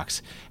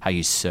products, how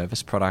you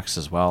service products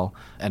as well,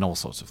 and all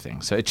sorts of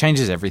things. So it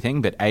changes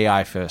everything, but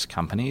AI-first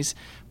companies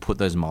put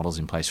those models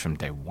in place from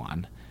day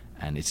one,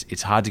 and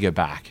it's hard to go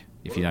back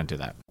if you don't do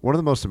that. One of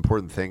the most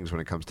important things when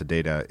it comes to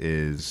data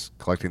is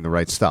collecting the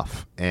right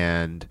stuff.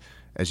 And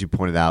as you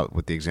pointed out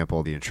with the example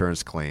of the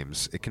insurance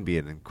claims, it can be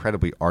an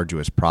incredibly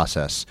arduous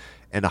process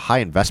and a high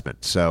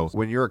investment. So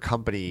when you're a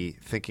company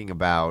thinking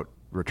about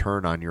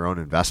return on your own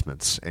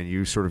investments and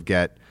you sort of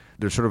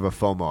there's sort of a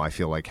FOMO, I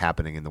feel like,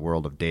 happening in the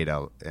world of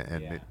data,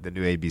 and the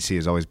new ABC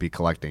is always be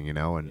collecting,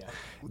 and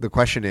the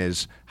question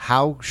is,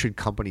 how should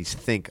companies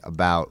think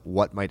about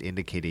what might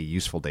indicate a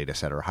useful data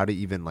set, or how to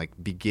even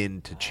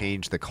begin to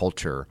change the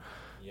culture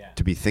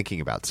to be thinking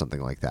about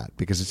something like that?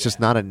 Because it's just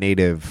not a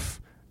native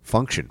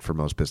function for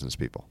most business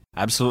people.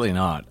 Absolutely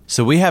not.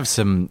 So we have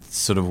some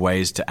sort of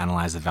ways to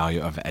analyze the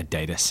value of a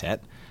data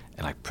set,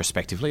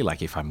 prospectively,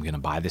 if I'm going to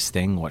buy this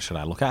thing, what should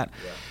I look at?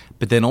 Yeah.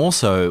 But then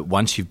also,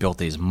 once you've built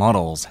these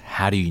models,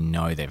 how do you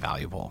know they're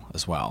valuable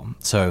as well?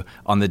 So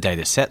on the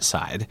data set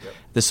side,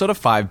 there's sort of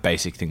 5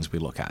 basic things we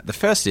look at. The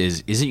first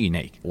is it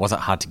unique? Was it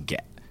hard to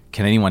get?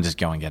 Can anyone just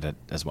go and get it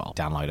as well?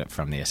 Download it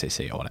from the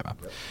SEC or whatever.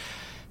 Yep.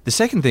 The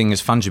second thing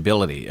is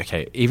fungibility.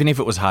 Okay, even if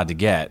it was hard to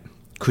get,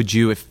 could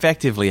you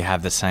effectively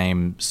have the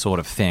same sort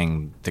of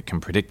thing that can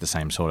predict the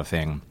same sort of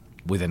thing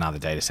with another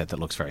data set that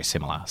looks very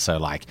similar?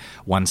 So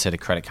one set of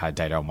credit card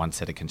data on one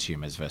set of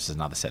consumers versus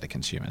another set of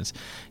consumers.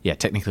 Yeah,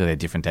 technically they're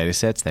different data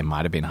sets. They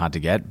might have been hard to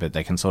get, but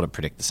they can sort of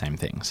predict the same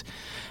things.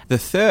 The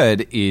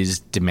third is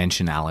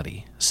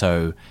dimensionality.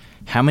 So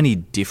how many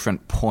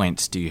different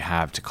points do you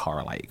have to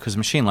correlate? Because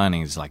machine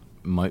learning is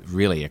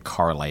really a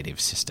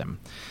correlative system.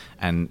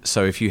 And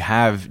so if you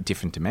have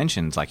different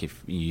dimensions,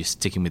 if you're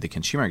sticking with the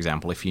consumer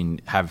example, if you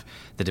have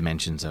the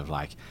dimensions of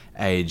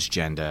age,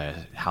 gender,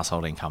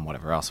 household income,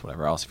 whatever else,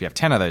 if you have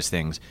 10 of those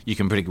things, you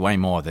can predict way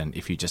more than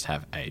if you just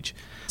have age.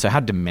 So how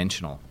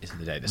dimensional is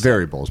the data set?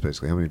 Variables,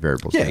 basically. How many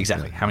variables? Yeah,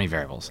 exactly. How many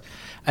variables?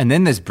 And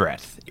then there's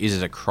breadth. Is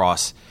it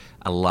across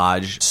a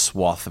large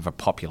swath of a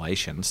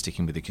population,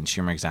 sticking with the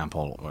consumer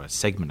example, or a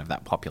segment of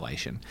that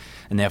population?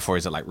 And therefore,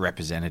 is it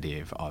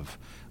representative of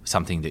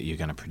something that you're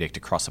going to predict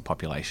across a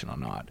population or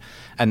not?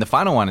 And the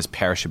final one is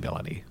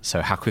perishability.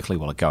 So how quickly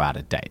will it go out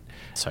of date?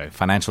 So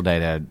financial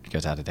data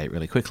goes out of date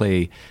really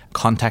quickly.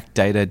 Contact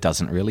data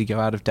doesn't really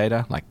go out of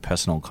data,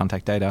 personal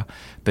contact data.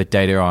 But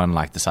data on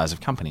the size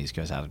of companies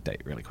goes out of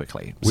date really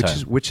quickly.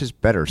 Which is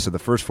better? So the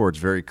first 4, it's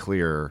very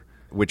clear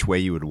which way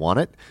you would want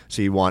it.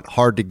 So you want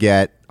hard to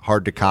get,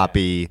 hard to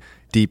copy,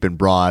 deep and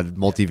broad,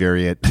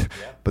 multivariate.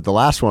 But the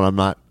last one, I'm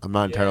not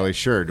entirely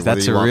sure.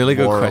 That's a really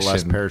good question. Or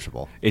less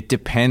perishable. It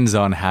depends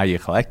on how you're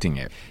collecting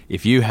it.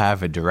 If you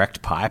have a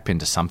direct pipe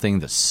into something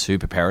that's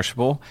super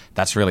perishable,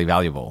 that's really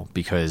valuable,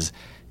 because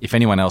if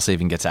anyone else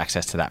even gets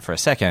access to that for a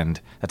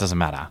second, that doesn't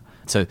matter.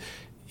 So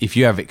if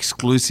you have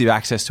exclusive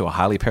access to a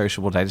highly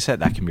perishable data set,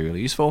 that can be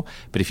really useful.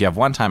 But if you have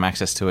one-time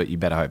access to it, you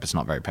better hope it's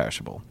not very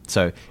perishable.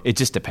 So it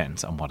just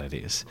depends on what it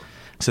is.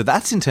 So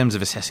that's in terms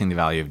of assessing the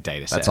value of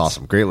data sets. That's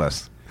awesome. Great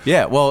list.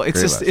 Yeah, well,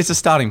 it's a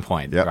starting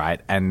point, right?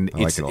 And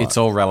it's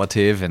all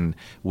relative, and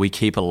we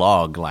keep a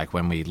log,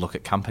 when we look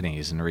at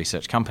companies and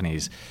research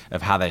companies,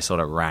 of how they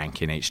sort of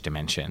rank in each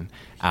dimension.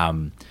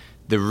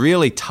 The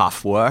really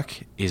tough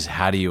work is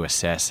how do you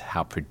assess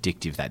how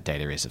predictive that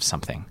data is of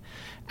something?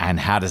 And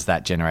how does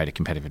that generate a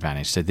competitive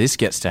advantage? So this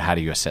gets to how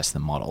do you assess the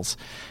models?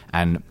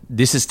 And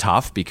this is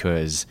tough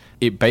because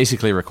it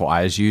basically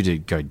requires you to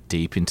go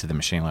deep into the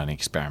machine learning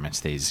experiments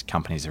these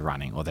companies are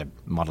running, or the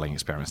modeling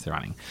experiments they're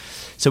running.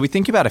 So we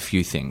think about a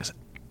few things.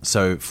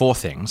 So 4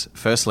 things.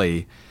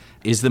 Firstly,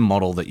 is the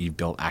model that you've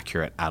built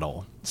accurate at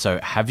all? So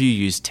have you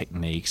used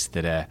techniques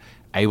that are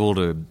able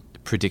to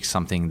predict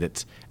something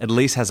that at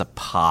least has a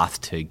path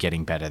to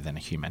getting better than a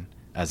human?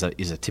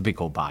 Is a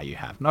typical bar you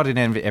have. Not in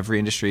every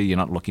industry. You're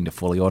not looking to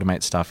fully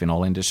automate stuff in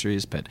all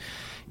industries, but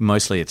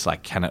mostly it's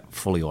like, can it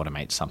fully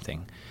automate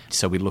something?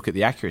 So we look at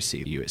the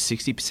accuracy. Are you at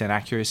 60%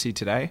 accuracy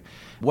today?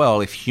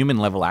 Well, if human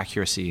level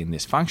accuracy in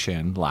this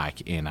function,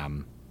 like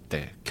in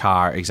the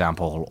car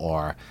example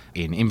or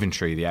in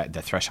inventory,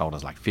 the threshold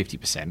is like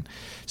 50%.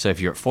 So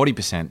if you're at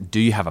 40%, do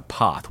you have a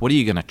path? What are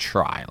you going to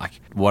try? Like,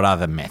 what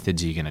other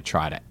methods are you going to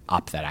try to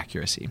up that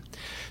accuracy?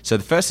 So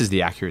the first is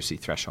the accuracy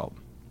threshold.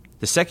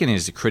 The second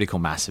is the critical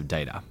mass of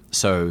data.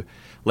 So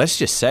let's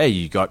just say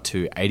you got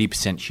to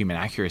 80% human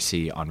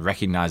accuracy on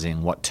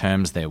recognizing what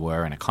terms there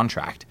were in a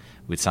contract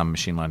with some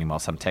machine learning model,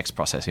 some text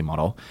processing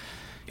model.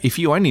 If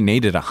you only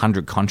needed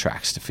 100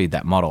 contracts to feed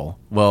that model,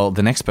 well,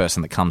 the next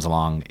person that comes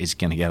along is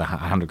going to get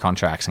 100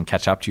 contracts and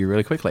catch up to you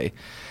really quickly.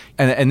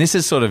 And this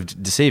is sort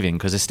of deceiving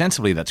because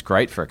ostensibly that's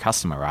great for a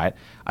customer, right?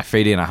 I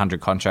feed in 100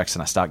 contracts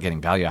and I start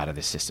getting value out of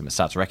this system. It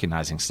starts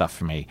recognizing stuff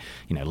for me,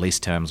 lease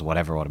terms,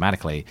 whatever,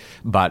 automatically.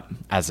 But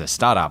as a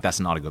startup, that's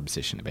not a good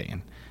position to be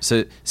in.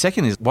 So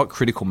second is, what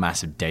critical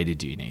mass of data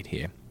do you need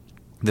here?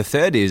 The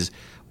third is,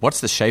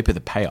 what's the shape of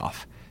the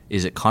payoff?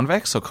 Is it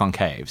convex or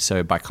concave?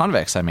 So by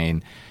convex, I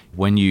mean,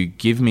 when you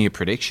give me a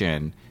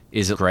prediction,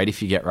 is it great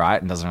if you get right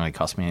and doesn't really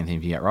cost me anything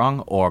if you get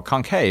wrong? Or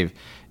concave,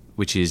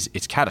 which is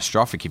it's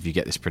catastrophic if you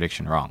get this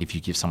prediction wrong, if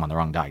you give someone the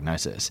wrong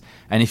diagnosis.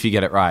 And if you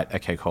get it right,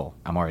 okay, cool,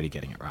 I'm already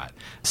getting it right.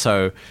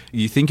 So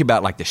you think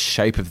about like the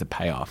shape of the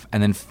payoff.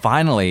 And then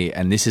finally,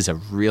 and this is a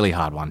really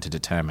hard one to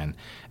determine,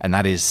 and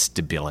that is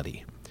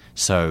stability.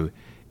 So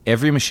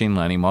every machine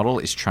learning model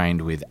is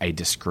trained with a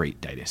discrete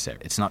data set.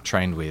 It's not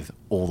trained with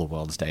all the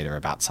world's data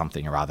about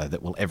something or other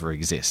that will ever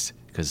exist,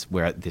 because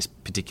we're at this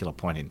particular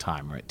point in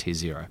time, we're at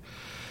T0.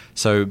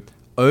 So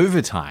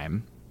over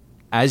time,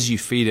 as you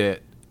feed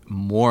it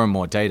more and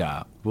more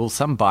data, will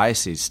some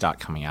biases start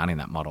coming out in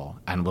that model,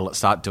 and will it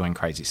start doing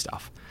crazy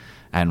stuff?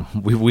 And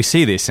we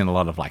see this in a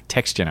lot of like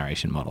text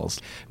generation models.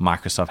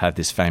 Microsoft had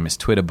this famous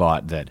Twitter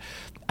bot that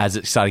as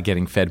it started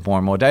getting fed more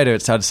and more data,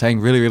 it started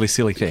saying really, really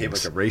silly things. It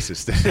became like a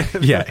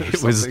racist. Yeah,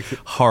 it was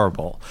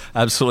horrible.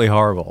 Absolutely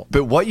horrible.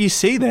 But what you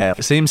see there,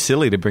 it seems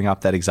silly to bring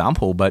up that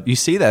example, but you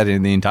see that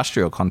in the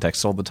industrial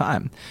context all the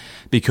time.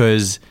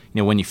 Because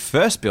when you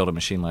first build a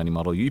machine learning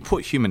model, you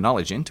put human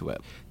knowledge into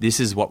it. This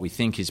is what we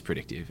think is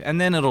predictive.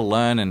 And then it'll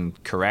learn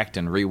and correct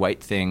and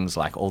reweight things,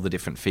 like all the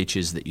different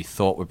features that you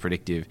thought were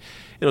predictive.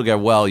 It'll go,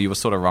 well, you were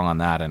sort of wrong on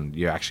that and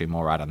you're actually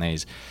more right on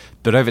these.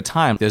 But over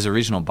time, those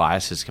original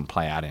biases can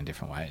play out in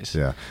different ways.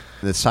 Yeah.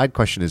 The side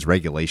question is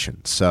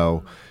regulation.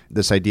 So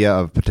this idea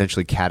of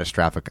potentially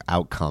catastrophic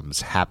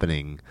outcomes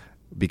happening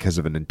because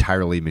of an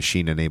entirely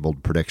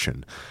machine-enabled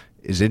prediction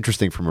is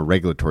interesting from a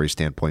regulatory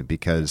standpoint,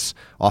 because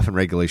often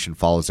regulation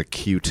follows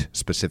acute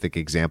specific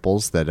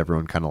examples that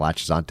everyone kind of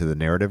latches onto the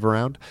narrative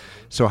around.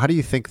 So how do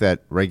you think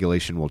that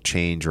regulation will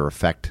change or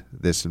affect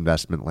this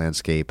investment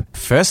landscape?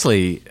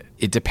 Firstly,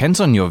 it depends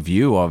on your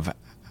view of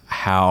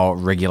how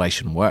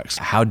regulation works.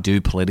 How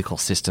do political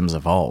systems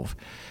evolve?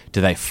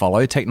 Do they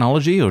follow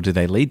technology or do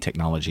they lead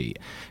technology?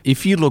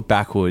 If you look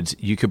backwards,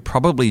 you could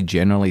probably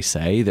generally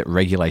say that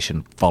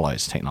regulation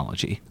follows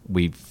technology.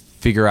 We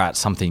figure out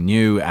something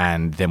new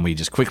and then we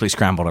just quickly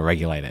scramble to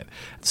regulate it.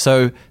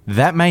 So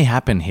that may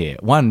happen here.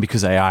 One,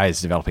 because AI is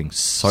developing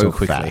so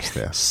quickly. Fast,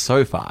 yeah.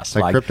 So fast.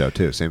 It's like crypto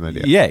too, same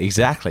idea. Yeah,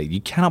 exactly.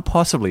 You cannot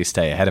possibly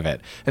stay ahead of it.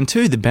 And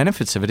two, the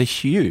benefits of it are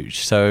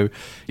huge. So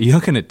you're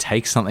not going to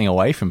take something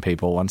away from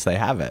people once they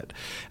have it.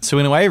 So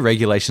in a way,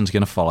 regulation is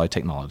going to follow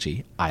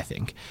technology, I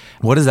think.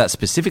 What does that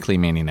specifically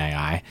mean in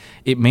AI?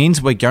 It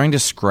means we're going to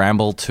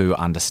scramble to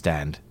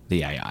understand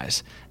the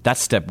AIs.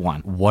 That's step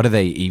one. What are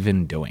they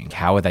even doing?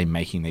 How are they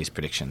making these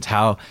predictions?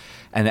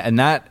 And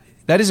that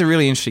is a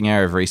really interesting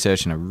area of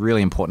research and a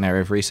really important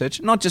area of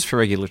research, not just for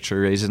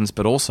regulatory reasons,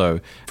 but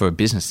also for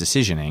business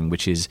decisioning,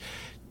 which is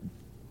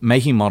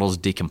making models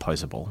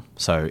decomposable.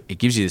 So it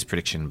gives you this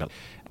prediction, but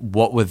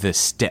what were the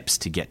steps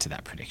to get to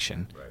that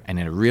prediction? Right. And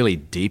in a really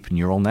deep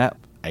neural net,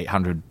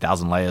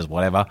 800,000 layers,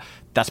 whatever,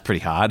 that's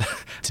pretty hard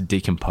to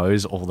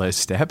decompose all those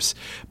steps.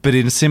 But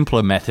in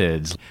simpler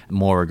methods,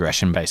 more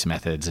regression-based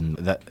methods and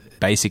the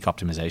basic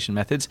optimization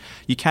methods,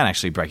 you can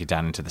actually break it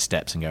down into the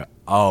steps and go,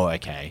 oh,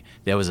 okay,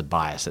 there was a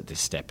bias at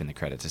this step in the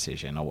credit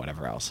decision or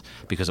whatever else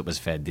because it was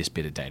fed this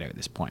bit of data at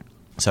this point.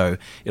 So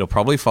it'll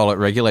probably follow,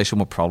 regulation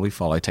will probably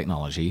follow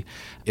technology.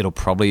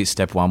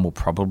 Step one will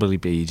probably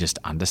be just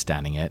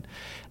understanding it.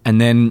 And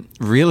then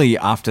really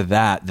after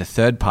that, the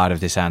third part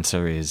of this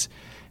answer is,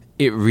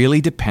 It really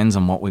depends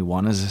on what we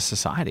want as a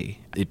society.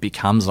 It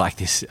becomes like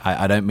this.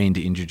 I don't mean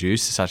to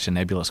introduce such a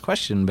nebulous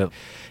question, but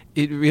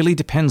it really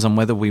depends on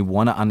whether we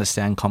want to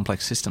understand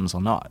complex systems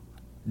or not.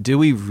 Do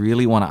we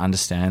really want to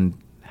understand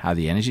how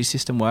the energy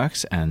system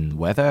works and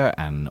weather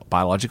and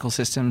biological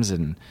systems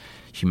and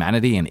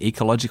humanity and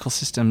ecological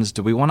systems?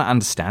 Do we want to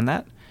understand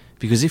that?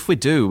 Because if we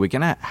do, we're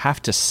going to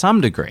have to some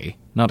degree,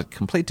 not a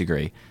complete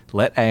degree,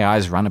 let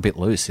AIs run a bit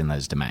loose in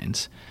those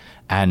domains.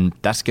 And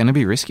that's going to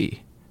be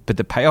risky. But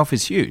the payoff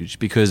is huge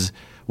because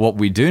what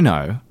we do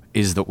know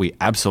is that we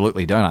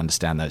absolutely don't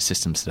understand those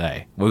systems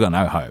today. We've got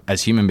no hope.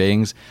 As human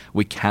beings,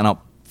 we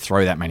cannot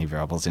throw that many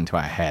variables into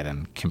our head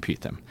and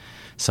compute them.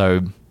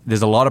 So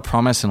there's a lot of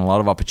promise and a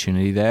lot of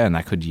opportunity there, and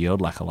that could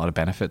yield like a lot of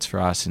benefits for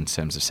us in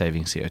terms of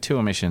saving CO2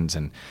 emissions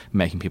and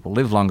making people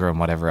live longer and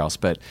whatever else.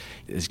 But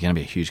there's going to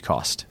be a huge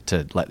cost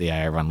to let the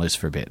AI run loose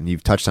for a bit. And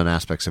you've touched on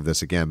aspects of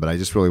this again, but I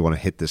just really want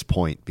to hit this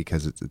point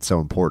because it's so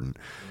important,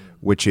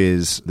 which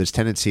is this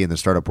tendency in the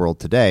startup world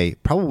today,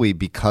 probably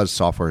because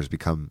software has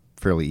become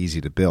fairly easy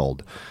to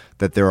build,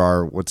 that there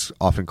are what's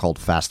often called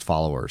fast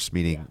followers,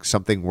 meaning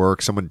something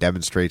works, someone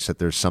demonstrates that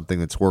there's something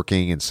that's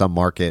working in some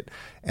market,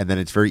 and then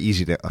it's very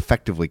easy to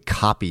effectively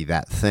copy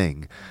that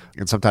thing.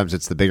 And sometimes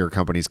it's the bigger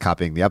companies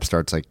copying the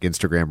upstarts, like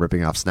Instagram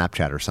ripping off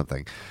Snapchat or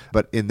something.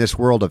 But in this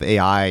world of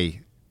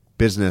AI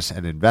business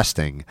and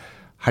investing,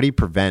 how do you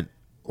prevent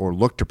or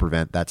look to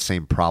prevent that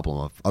same problem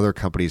of other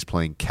companies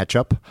playing catch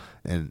up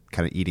and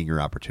kind of eating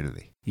your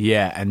opportunity?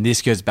 Yeah, and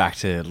this goes back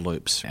to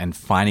loops and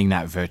finding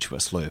that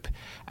virtuous loop.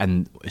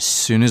 And as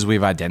soon as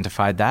we've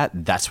identified that,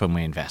 that's when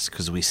we invest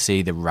because we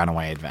see the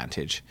runaway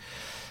advantage.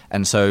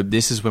 And so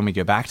this is when we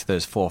go back to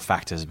those 4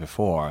 factors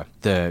before,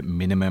 the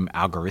minimum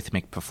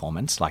algorithmic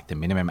performance, like the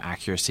minimum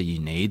accuracy you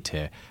need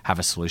to have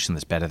a solution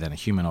that's better than a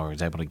human or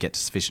is able to get to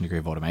sufficient degree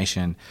of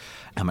automation,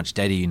 how much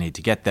data you need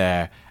to get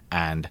there,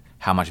 and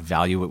how much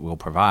value it will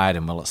provide,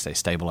 and will it stay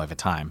stable over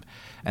time.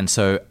 And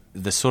so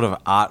the sort of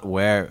art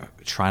we're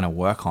trying to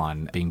work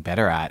on being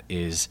better at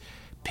is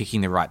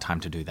picking the right time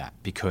to do that.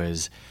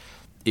 Because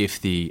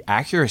if the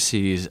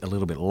accuracy is a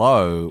little bit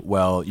low,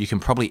 well, you can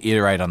probably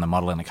iterate on the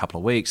model in a couple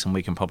of weeks, and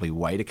we can probably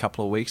wait a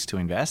couple of weeks to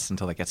invest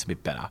until it gets a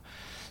bit better.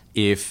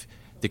 If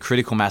the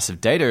critical mass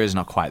of data is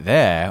not quite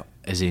there,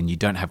 as in you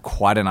don't have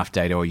quite enough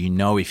data, or you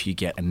know if you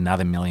get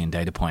another million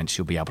data points,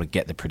 you'll be able to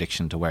get the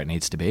prediction to where it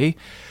needs to be,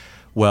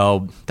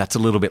 well, that's a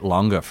little bit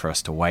longer for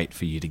us to wait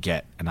for you to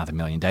get another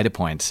million data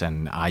points.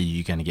 And are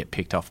you going to get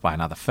picked off by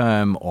another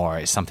firm, or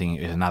is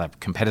another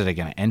competitor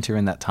going to enter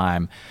in that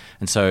time?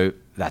 And so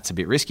that's a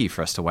bit risky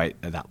for us to wait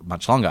that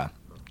much longer.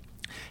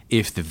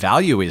 If the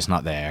value is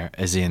not there,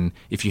 as in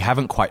if you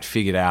haven't quite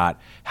figured out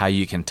how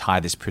you can tie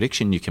this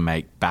prediction you can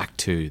make back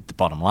to the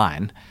bottom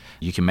line,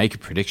 you can make a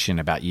prediction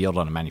about yield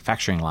on a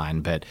manufacturing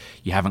line, but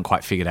you haven't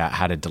quite figured out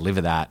how to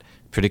deliver that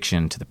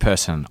prediction to the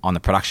person on the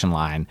production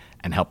line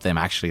and help them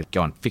actually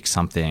go and fix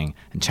something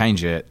and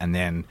change it and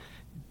then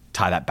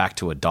tie that back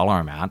to a dollar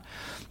amount,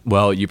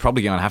 well, you're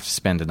probably going to have to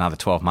spend another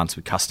 12 months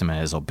with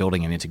customers or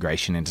building an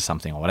integration into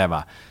something or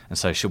whatever. And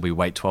so should we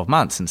wait 12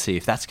 months and see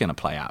if that's going to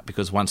play out?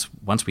 Because once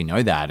we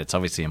know that, it's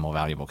obviously a more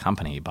valuable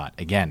company, but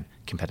again,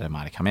 competitor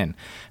might have come in.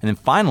 And then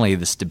finally,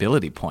 the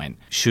stability point.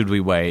 Should we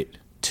wait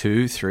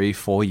 2, 3,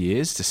 4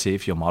 years to see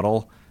if your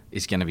model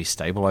is going to be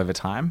stable over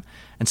time?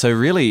 And so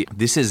really,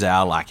 this is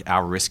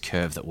our risk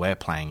curve that we're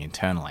playing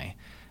internally.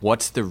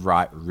 What's the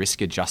right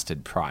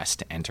risk-adjusted price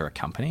to enter a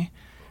company?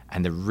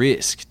 And the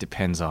risk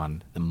depends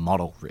on the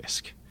model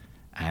risk.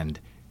 And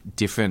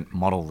different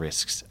model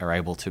risks are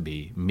able to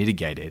be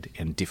mitigated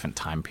in different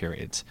time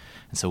periods.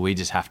 And so we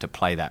just have to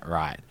play that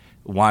right.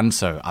 1,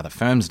 so other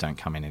firms don't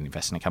come in and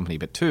invest in a company,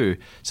 but 2,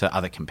 so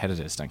other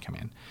competitors don't come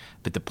in.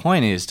 But the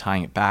point is,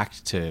 tying it back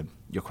to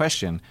your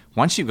question,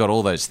 once you've got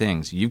all those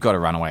things, you've got a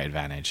runaway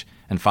advantage,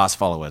 and fast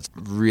followers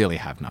really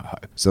have no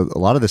hope. So a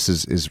lot of this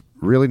is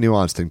really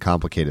nuanced and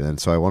complicated,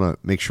 and so I want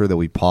to make sure that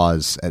we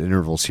pause at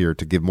intervals here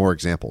to give more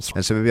examples.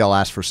 And so maybe I'll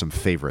ask for some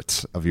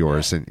favorites of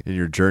yours in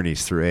your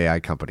journeys through AI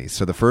companies.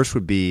 So the first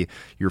would be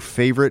your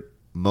favorite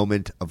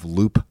moment of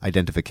loop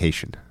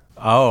identification.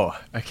 Oh,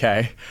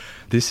 okay.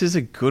 This is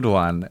a good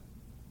one.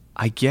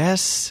 I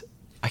guess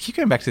I keep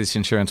going back to this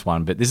insurance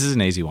one, but this is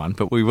an easy one,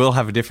 but we will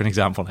have a different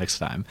example next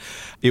time.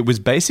 It was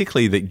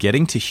basically that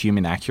getting to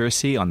human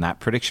accuracy on that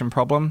prediction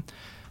problem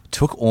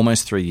took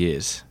almost 3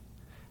 years,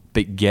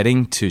 but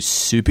getting to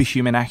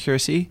superhuman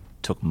accuracy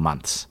took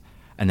months.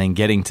 And then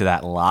getting to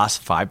that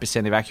last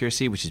 5% of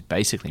accuracy, which is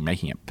basically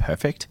making it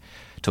perfect,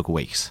 took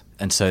weeks.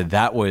 And so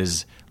that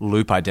was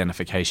loop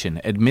identification,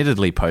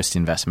 admittedly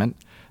post-investment.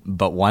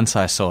 But once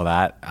I saw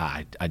that,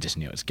 I just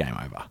knew it was game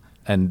over.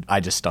 And I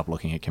just stopped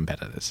looking at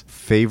competitors.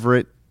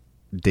 Favorite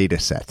data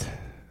set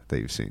that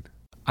you've seen?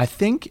 I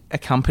think a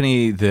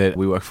company that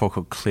we work for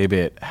called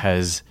Clearbit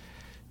has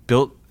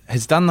built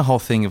has done the whole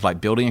thing of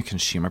like building a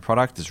consumer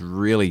product that's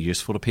really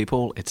useful to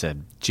people. It's a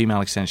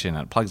Gmail extension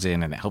and it plugs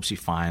in and it helps you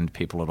find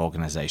people at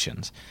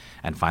organizations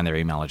and find their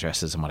email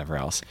addresses and whatever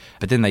else.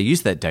 But then they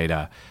use that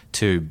data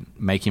to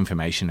make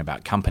information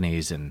about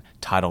companies and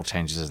title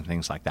changes and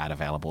things like that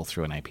available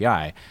through an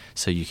API,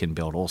 so you can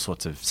build all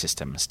sorts of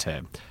systems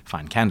to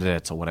find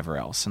candidates or whatever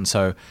else. And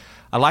so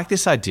I like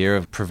this idea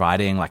of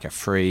providing like a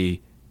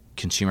free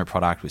consumer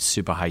product with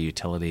super high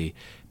utility,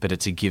 but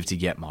it's a give to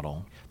get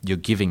model. You're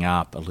giving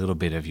up a little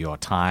bit of your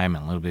time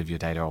and a little bit of your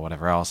data or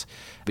whatever else,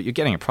 but you're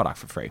getting a product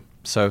for free.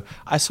 So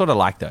I sort of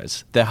like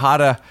those. They're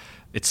harder.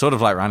 It's sort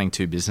of like running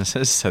two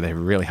businesses, so they're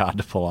really hard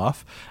to pull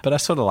off, but I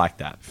sort of like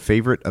that.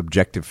 Favorite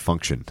objective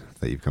function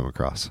that you've come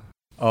across?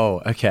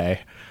 Oh, okay.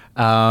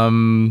 I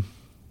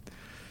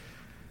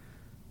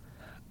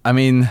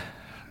mean,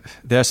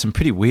 there are some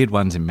pretty weird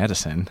ones in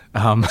medicine.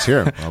 Let's hear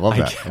 'em. I love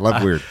that. I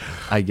love weird.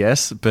 I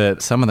guess,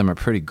 but some of them are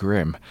pretty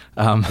grim.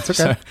 That's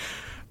okay.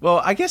 Well,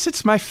 I guess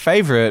it's my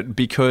favorite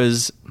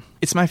because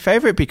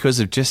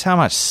of just how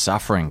much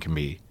suffering can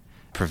be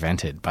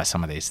prevented by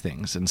some of these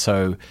things. And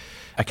so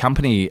a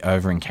company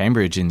over in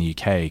Cambridge in the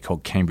UK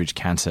called Cambridge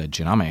Cancer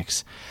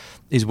Genomics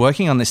is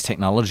working on this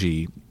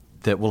technology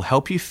that will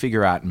help you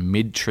figure out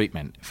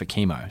mid-treatment for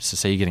chemo. So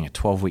say you're getting a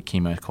 12-week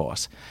chemo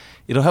course.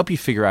 It'll help you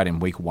figure out in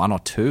week 1 or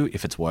 2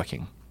 if it's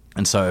working.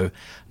 And so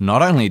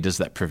not only does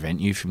that prevent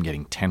you from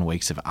getting 10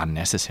 weeks of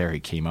unnecessary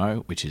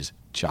chemo, which is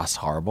just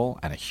horrible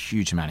and a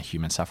huge amount of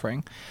human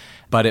suffering,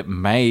 but it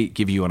may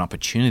give you an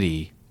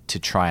opportunity to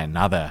try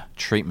another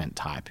treatment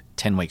type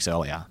 10 weeks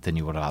earlier than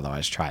you would have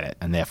otherwise tried it,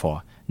 and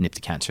therefore nip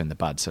the cancer in the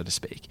bud, so to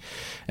speak.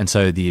 And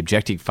so the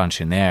objective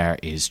function there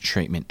is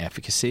treatment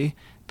efficacy,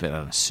 but in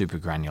a super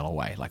granular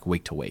way, like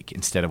week to week,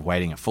 instead of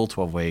waiting a full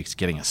 12 weeks,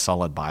 getting a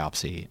solid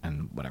biopsy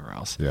and whatever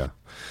else. Yeah,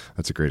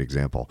 that's a great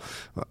example.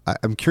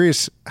 I'm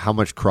curious how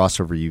much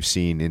crossover you've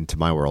seen into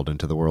my world,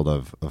 into the world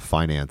of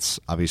finance.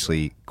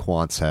 Obviously,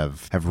 quants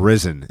have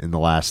risen in the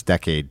last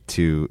decade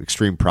to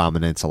extreme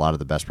prominence. A lot of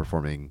the best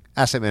performing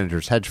asset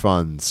managers, hedge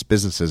funds,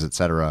 businesses, et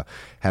cetera,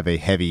 have a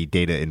heavy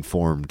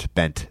data-informed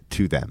bent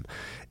to them.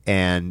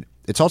 And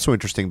it's also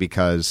interesting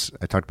because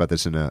I talked about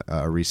this in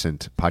a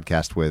recent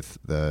podcast with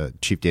the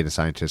chief data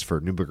scientist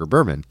for Neuberger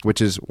Berman,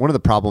 which is one of the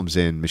problems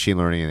in machine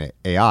learning and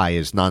AI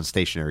is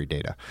non-stationary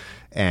data.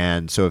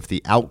 And so if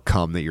the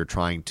outcome that you're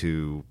trying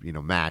to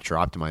match or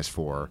optimize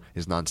for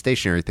is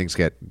non-stationary, things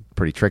get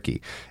pretty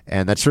tricky.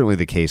 And that's certainly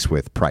the case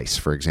with price,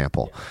 for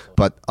example.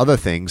 But other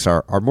things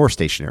are more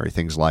stationary,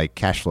 things like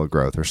cash flow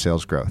growth or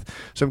sales growth.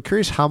 So I'm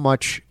curious how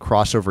much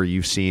crossover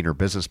you've seen or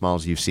business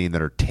models you've seen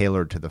that are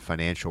tailored to the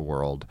financial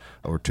world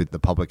or to the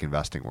public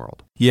investing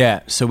world.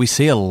 Yeah, so we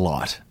see a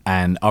lot.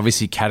 And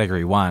obviously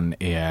category one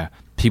are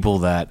people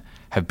that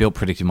have built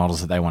predictive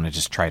models that they want to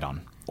just trade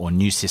on, or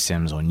new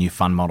systems or new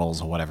fund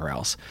models or whatever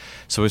else.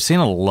 So we've seen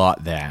a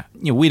lot there.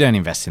 We don't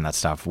invest in that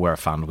stuff. We're a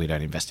fund. We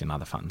don't invest in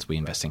other funds. We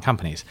invest in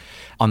companies.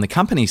 On the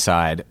company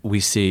side, we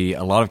see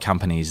a lot of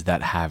companies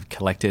that have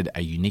collected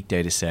a unique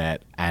data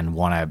set and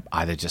want to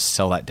either just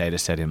sell that data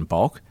set in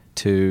bulk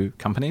to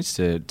companies,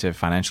 to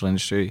financial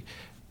industry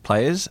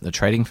players, the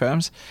trading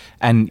firms.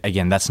 And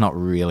again, that's not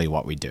really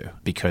what we do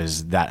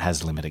because that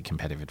has limited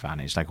competitive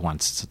advantage. Like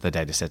once the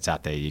data set's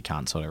out there, you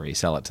can't sort of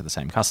resell it to the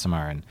same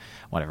customer and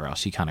whatever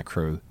else. You can't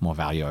accrue more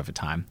value over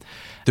time.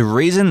 The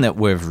reason that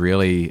where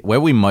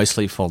we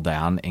mostly fall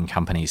down in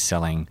companies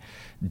selling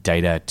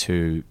data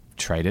to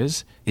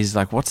traders is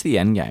like, what's the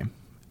end game?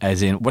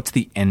 As in, what's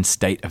the end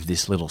state of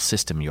this little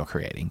system you're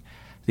creating?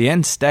 The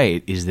end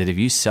state is that if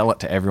you sell it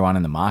to everyone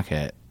in the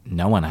market,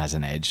 no one has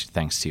an edge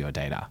thanks to your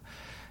data.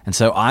 And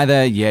so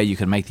either, you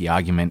can make the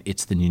argument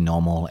it's the new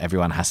normal,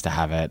 everyone has to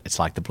have it, it's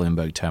like the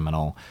Bloomberg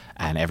terminal,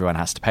 and everyone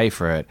has to pay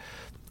for it,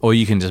 or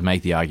you can just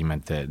make the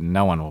argument that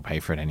no one will pay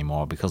for it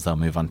anymore because they'll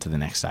move on to the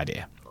next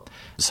idea.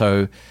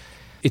 So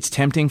it's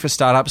tempting for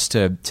startups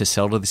to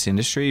sell to this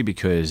industry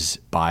because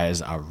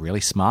buyers are really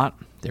smart,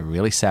 they're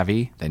really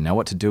savvy, they know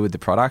what to do with the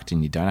product,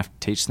 and you don't have to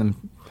teach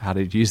them how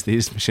to use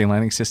these machine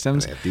learning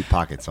systems. They have deep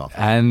pockets off.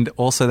 And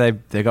also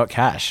they got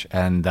cash,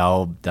 and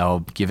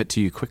they'll give it to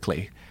you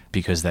quickly,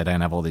 because they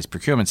don't have all these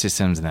procurement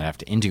systems and they don't have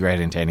to integrate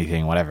into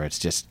anything, whatever. It's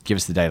just, give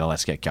us the data,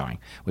 let's get going.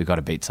 We've got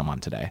to beat someone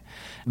today.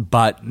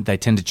 But they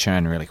tend to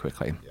churn really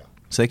quickly. Yeah.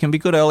 So they can be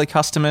good early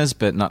customers,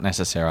 but not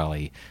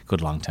necessarily good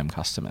long-term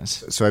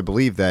customers. So I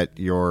believe that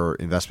your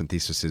investment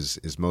thesis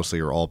is mostly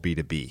or all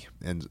B2B.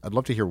 And I'd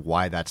love to hear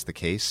why that's the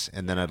case.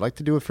 And then I'd like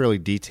to do a fairly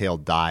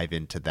detailed dive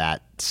into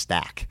that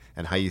stack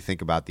and how you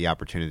think about the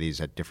opportunities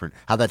at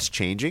how that's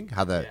changing,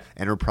 how the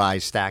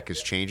enterprise stack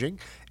is changing,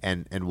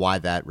 and why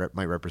that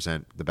might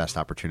represent the best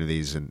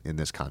opportunities in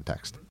this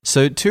context.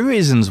 So 2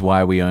 reasons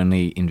why we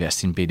only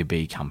invest in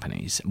B2B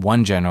companies,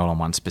 one general and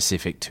one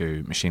specific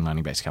to machine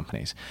learning-based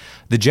companies.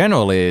 The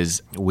general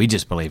is we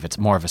just believe it's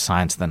more of a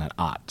science than an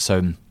art.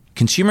 So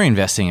consumer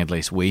investing, at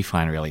least we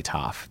find really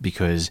tough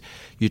because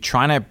you're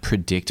trying to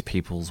predict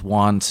people's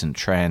wants and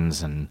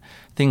trends and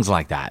things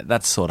like that.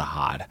 That's sort of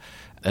hard.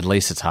 At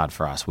least it's hard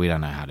for us. We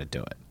don't know how to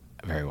do it.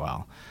 very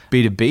well.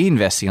 B2B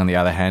investing, on the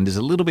other hand, is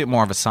a little bit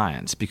more of a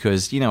science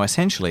because,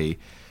 essentially,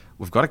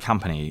 we've got a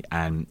company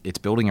and it's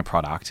building a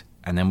product,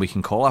 and then we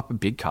can call up a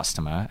big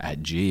customer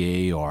at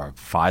GE or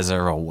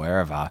Pfizer or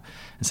wherever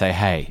and say,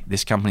 hey,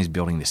 this company's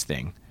building this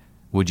thing.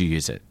 Would you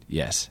use it?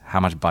 Yes. How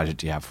much budget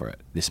do you have for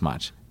it? This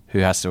much. Who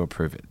has to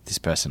approve it? This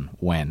person.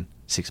 When?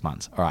 6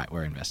 months. All right,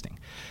 we're investing.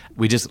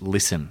 We just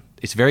listen.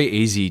 It's very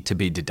easy to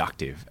be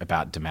deductive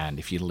about demand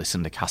if you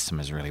listen to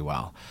customers really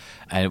well.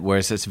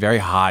 Whereas it's very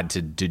hard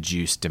to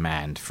deduce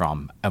demand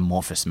from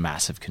amorphous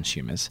mass of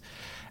consumers.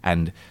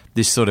 And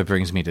this sort of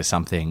brings me to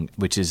something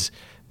which has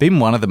been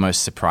one of the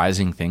most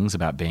surprising things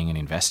about being an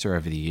investor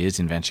over the years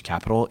in venture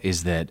capital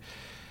is that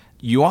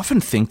you often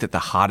think that the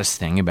hardest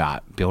thing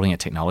about building a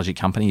technology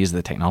company is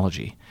the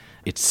technology.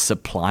 It's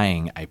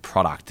supplying a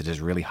product that is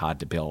really hard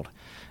to build.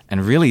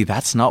 And really,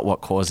 that's not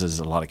what causes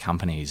a lot of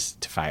companies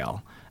to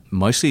fail.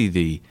 Mostly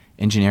the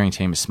engineering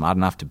team is smart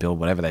enough to build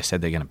whatever they said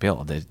they're going to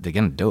build. They're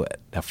going to do it.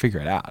 They'll figure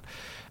it out.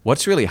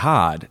 What's really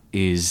hard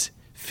is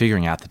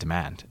figuring out the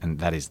demand, and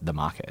that is the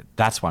market.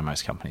 That's why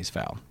most companies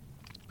fail.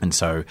 And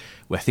so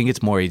I think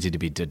it's more easy to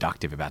be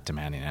deductive about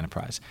demand in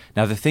enterprise.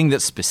 Now, the thing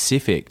that's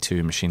specific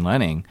to machine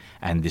learning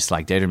and this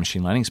like data and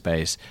machine learning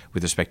space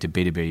with respect to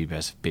B2B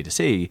versus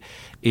B2C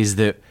is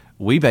that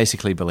we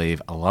basically believe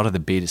a lot of the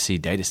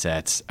B2C data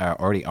sets are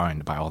already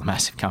owned by all the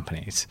massive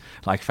companies.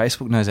 Like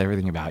Facebook knows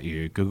everything about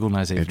you, Google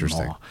knows even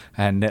more,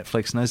 and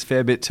Netflix knows a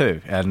fair bit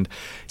too. And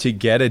to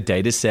get a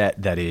data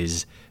set that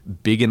is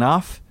big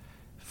enough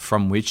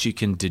from which you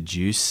can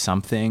deduce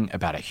something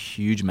about a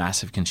huge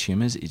mass of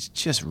consumers, it's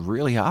just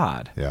really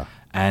hard. Yeah.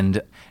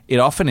 And it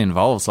often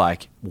involves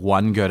like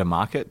one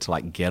go-to-market to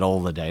like get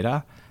all the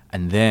data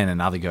and then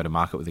another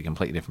go-to-market with a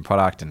completely different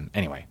product. And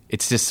anyway,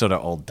 it's just sort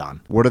of all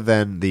done. What are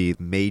then the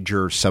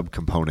major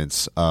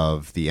subcomponents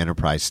of the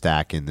enterprise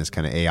stack in this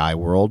kind of AI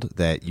world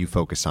that you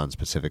focus on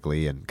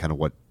specifically and kind of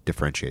what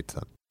differentiates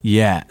them?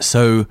 Yeah.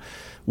 So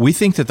we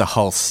think that the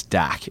whole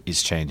stack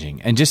is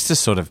changing. And just to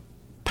sort of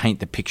paint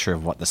the picture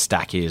of what the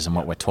stack is and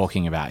what we're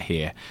talking about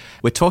here,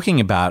 we're talking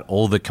about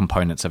all the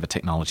components of a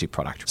technology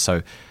product.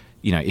 So,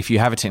 if you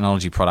have a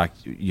technology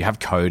product, you have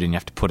code and you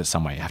have to put it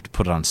somewhere. You have to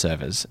put it on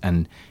servers.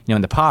 And,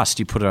 in the past,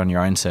 you put it on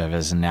your own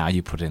servers and now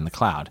you put it in the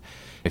cloud.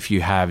 If you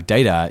have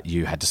data,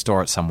 you had to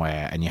store it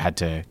somewhere and you had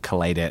to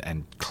collate it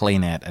and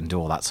clean it and do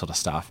all that sort of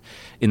stuff.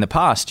 In the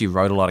past, you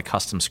wrote a lot of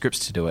custom scripts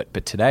to do it.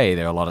 But today,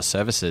 there are a lot of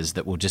services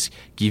that will just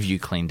give you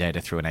clean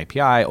data through an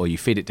API, or you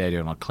feed it data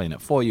and it'll clean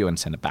it for you and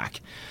send it back.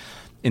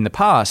 In the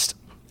past,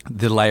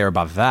 the layer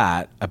above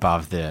that,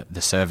 above the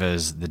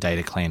servers, the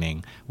data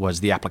cleaning, was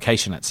the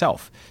application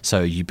itself.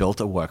 So you built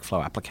a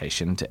workflow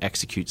application to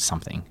execute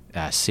something,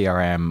 a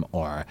CRM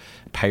or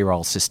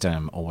payroll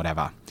system or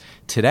whatever.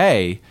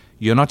 Today,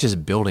 you're not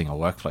just building a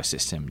workflow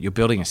system. You're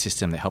building a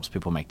system that helps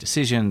people make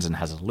decisions and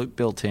has a loop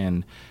built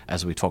in,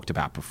 as we talked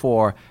about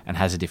before, and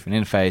has a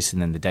different interface.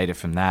 And then the data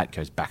from that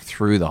goes back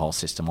through the whole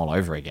system all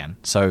over again.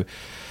 So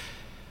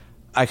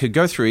I could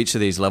go through each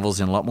of these levels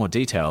in a lot more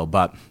detail,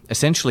 but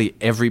essentially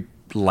every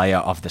layer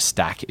of the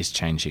stack is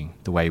changing.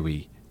 The way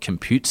we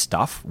compute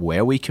stuff,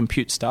 where we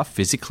compute stuff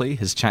physically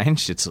has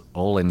changed. It's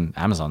all in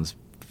Amazon's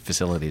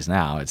facilities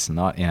now. It's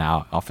not in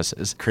our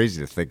offices.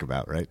 Crazy to think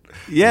about, right?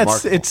 Yeah,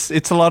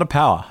 it's a lot of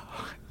power.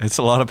 It's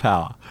a lot of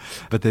power.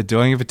 But they're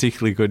doing a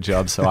particularly good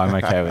job, so I'm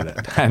okay with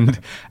it.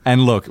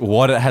 And look,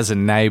 what it has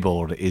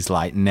enabled is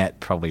like net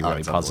probably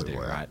really positive,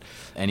 right?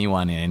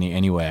 Anyone in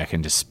anywhere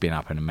can just spin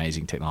up an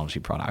amazing technology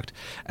product.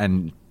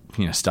 And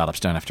startups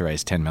don't have to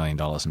raise $10 million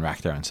and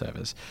rack their own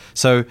servers.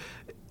 So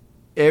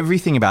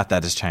everything about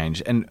that has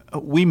changed. And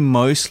we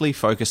mostly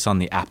focus on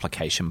the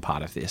application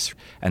part of this.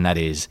 And that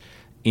is,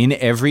 in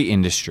every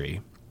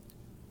industry,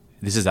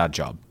 this is our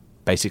job.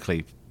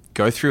 Basically,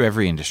 go through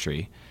every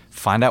industry,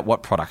 find out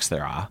what products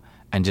there are,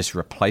 and just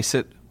replace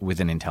it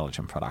with an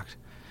intelligent product.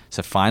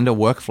 So find a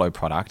workflow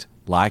product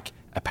like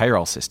a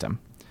payroll system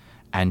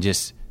and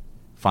just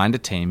find a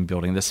team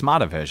building the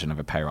smarter version of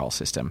a payroll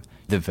system.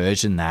 The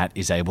version that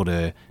is able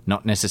to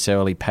not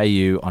necessarily pay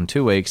you on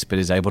 2 weeks, but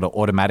is able to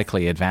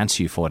automatically advance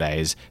you 4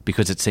 days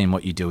because it's seen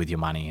what you do with your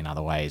money in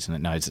other ways, and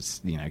it knows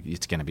it's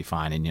it's going to be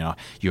fine, and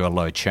you're a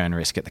low churn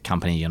risk at the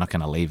company. You're not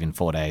going to leave in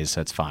 4 days,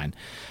 so it's fine.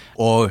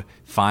 Or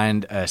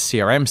find a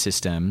CRM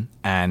system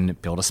and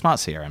build a smart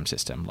CRM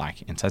system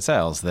like Inside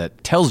Sales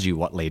that tells you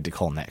what lead to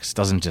call next.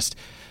 Doesn't just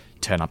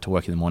turn up to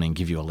work in the morning,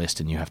 give you a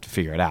list, and you have to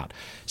figure it out.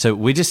 So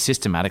we just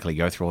systematically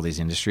go through all these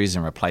industries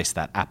and replace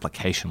that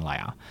application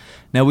layer.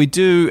 Now, we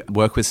do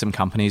work with some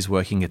companies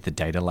working at the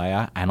data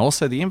layer and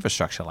also the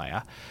infrastructure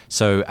layer.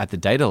 So at the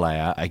data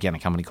layer, again, a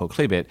company called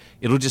Clearbit,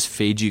 it'll just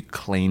feed you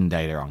clean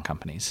data on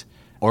companies.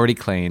 Already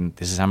clean.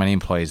 This is how many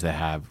employees they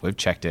have. We've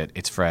checked it.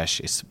 It's fresh.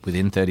 It's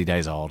within 30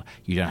 days old.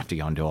 You don't have to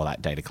go and do all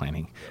that data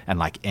cleaning. And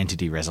like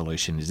entity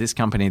resolution. Is this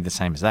company the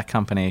same as that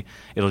company?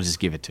 It'll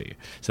just give it to you.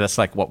 So that's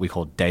like what we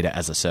call data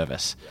as a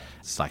service.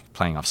 It's like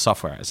playing off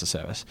software as a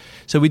service.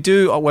 So we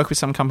do work with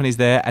some companies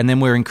there. And then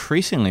we're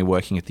increasingly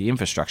working at the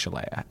infrastructure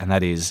layer. And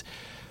that is,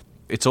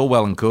 it's all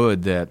well and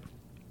good that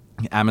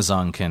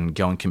Amazon can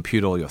go and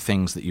compute all your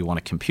things that you want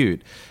to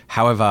compute.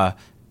 However,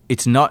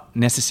 it's not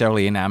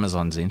necessarily in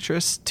Amazon's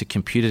interest to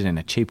compute it in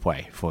a cheap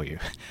way for you.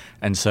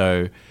 And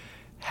so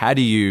how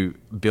do you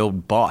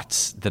build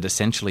bots that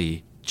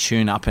essentially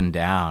tune up and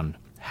down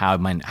how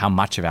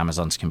much of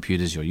Amazon's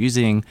computers you're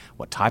using,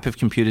 what type of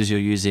computers you're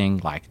using,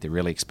 like the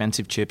really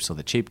expensive chips or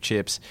the cheap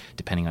chips,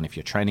 depending on if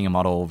you're training a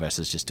model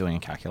versus just doing a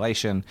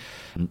calculation,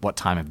 what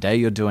time of day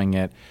you're doing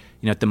it.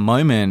 At the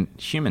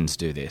moment, humans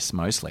do this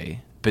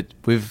mostly, but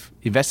we've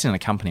invested in a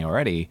company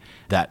already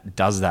that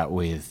does that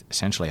with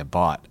essentially a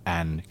bot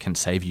and can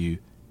save you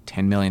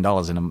 $10 million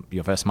in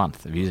your first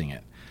month of using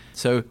it.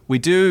 So we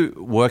do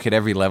work at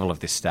every level of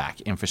this stack,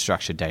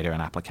 infrastructure, data,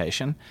 and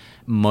application,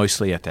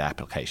 mostly at the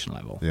application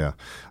level. Yeah.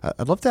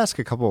 I'd love to ask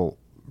a couple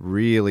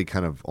really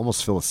kind of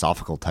almost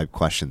philosophical type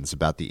questions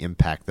about the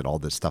impact that all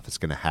this stuff is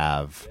going to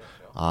have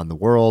on the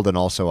world and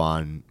also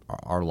on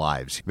our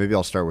lives. Maybe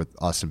I'll start with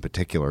us in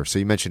particular. So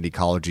you mentioned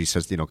ecology,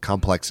 says,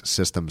 complex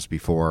systems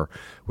before,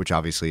 which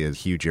obviously is a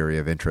huge area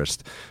of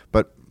interest.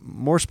 But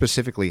more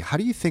specifically, how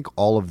do you think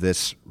all of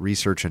this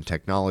research and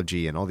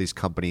technology and all these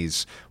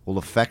companies will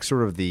affect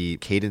sort of the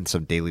cadence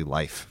of daily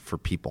life for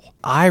people?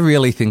 I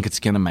really think it's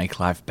going to make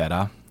life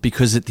better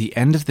because at the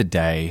end of the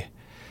day,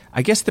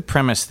 I guess the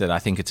premise that I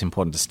think it's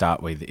important to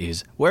start with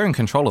is we're in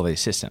control of these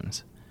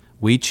systems.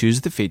 We choose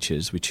the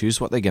features, we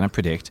choose what they're going to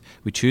predict,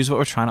 we choose what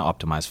we're trying to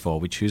optimize for,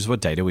 we choose what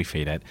data we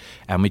feed it,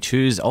 and we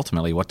choose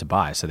ultimately what to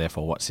buy, so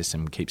therefore what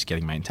system keeps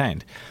getting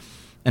maintained.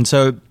 And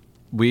so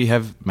we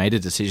have made a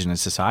decision in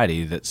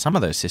society that some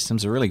of those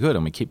systems are really good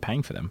and we keep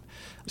paying for them.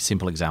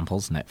 Simple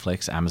examples,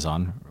 Netflix,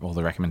 Amazon, all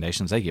the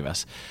recommendations they give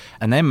us.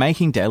 And they're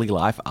making daily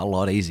life a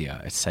lot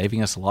easier. It's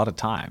saving us a lot of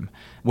time.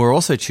 We're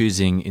also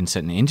choosing in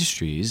certain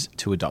industries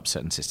to adopt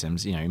certain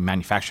systems. In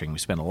manufacturing, we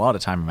spend a lot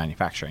of time in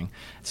manufacturing.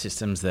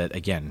 Systems that,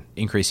 again,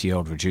 increase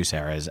yield, reduce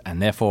errors,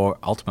 and therefore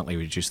ultimately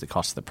reduce the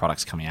cost of the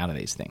products coming out of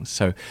these things.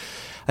 So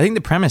I think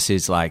the premise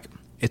is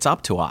it's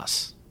up to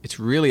us. It's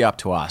really up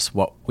to us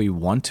what we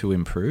want to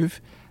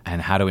improve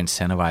and how to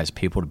incentivize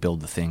people to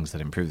build the things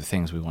that improve the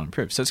things we want to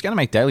improve. So it's going to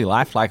make daily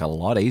life a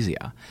lot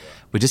easier.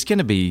 We're just going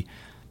to be,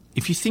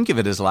 if you think of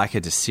it as like a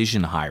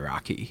decision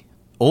hierarchy,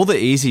 all the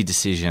easy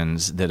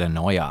decisions that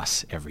annoy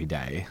us every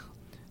day,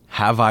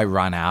 have I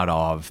run out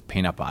of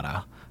peanut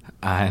butter?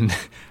 And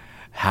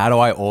how do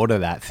I order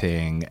that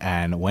thing?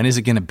 And when is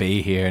it going to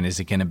be here? And is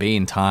it going to be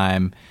in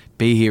time?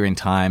 Be here in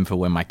time for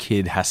when my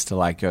kid has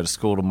to go to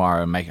school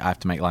tomorrow and I have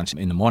to make lunch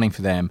in the morning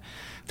for them.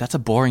 That's a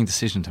boring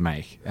decision to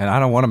make. And I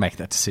don't want to make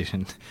that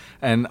decision.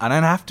 And I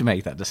don't have to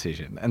make that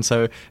decision. And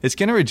so it's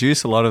going to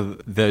reduce a lot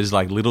of those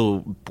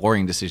little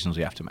boring decisions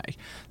we have to make.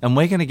 And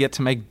we're going to get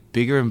to make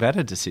bigger and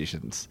better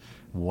decisions.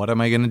 What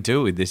am I going to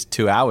do with this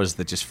 2 hours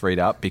that just freed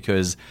up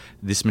because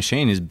this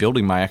machine is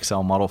building my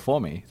Excel model for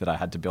me that I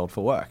had to build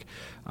for work?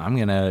 I'm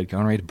going to go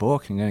and read a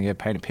book. I'm going to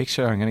paint a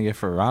picture. I'm going to go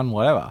for a run,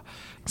 whatever.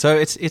 So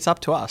it's up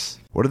to us.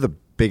 What are the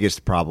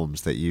biggest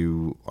problems that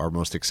you are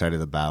most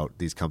excited about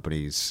these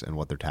companies and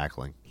what they're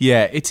tackling?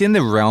 Yeah, it's in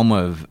the realm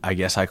of, I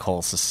guess I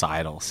call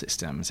societal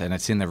systems. And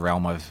it's in the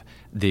realm of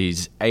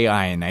these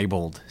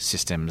AI-enabled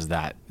systems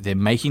that they're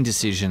making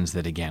decisions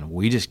that, again,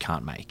 we just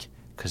can't make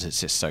because it's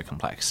just so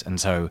complex. And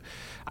so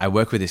I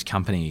work with this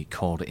company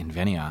called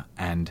Invenia,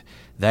 and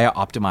they are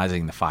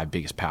optimizing the 5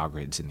 biggest power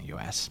grids in the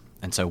US.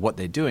 And so what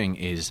they're doing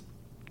is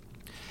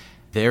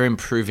they're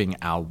improving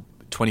our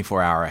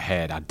 24-hour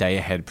ahead, our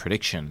day-ahead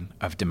prediction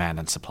of demand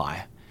and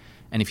supply.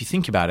 And if you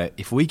think about it,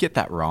 if we get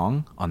that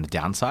wrong on the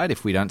downside,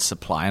 if we don't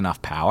supply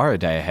enough power a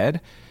day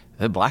ahead,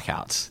 there are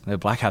blackouts. There are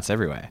blackouts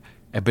everywhere.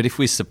 But if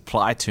we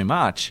supply too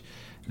much,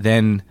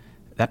 then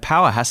that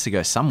power has to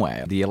go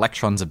somewhere. The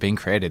electrons are being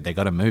created. They've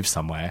got to move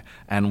somewhere,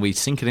 and we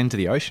sink it into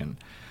the ocean.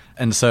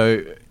 And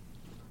so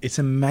it's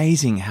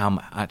amazing how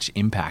much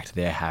impact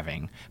they're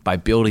having by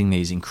building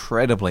these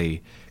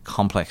incredibly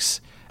complex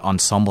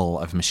ensemble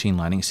of machine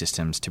learning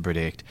systems to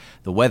predict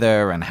the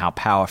weather and how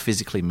power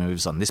physically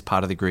moves on this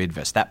part of the grid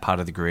versus that part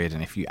of the grid.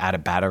 And if you add a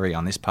battery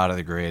on this part of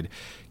the grid,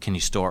 can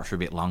you store it for a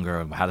bit longer?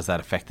 And how does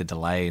that affect the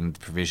delay in the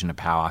provision of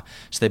power?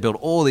 So they build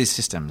all these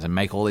systems and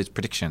make all these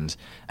predictions,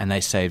 and they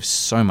save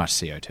so much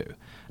CO2.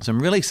 So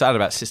I'm really excited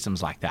about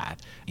systems like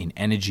that in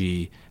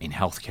energy, in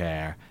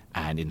healthcare,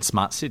 and in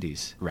smart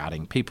cities,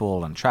 routing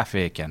people and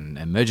traffic and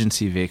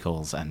emergency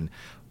vehicles and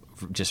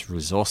just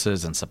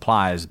resources and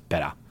supplies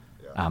better.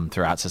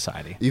 Throughout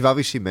society. You've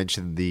obviously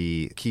mentioned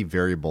the key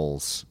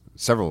variables,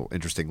 several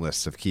interesting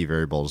lists of key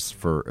variables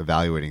for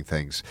evaluating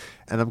things.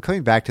 And I'm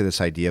coming back to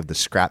this idea of the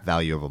scrap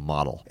value of a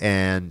model.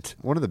 And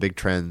one of the big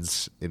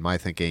trends in my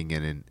thinking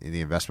and in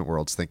the investment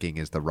world's thinking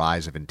is the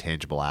rise of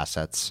intangible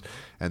assets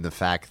and the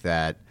fact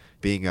that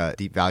being a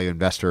deep value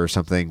investor or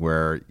something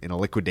where in a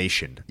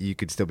liquidation you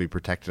could still be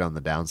protected on the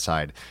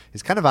downside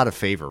is kind of out of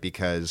favor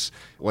because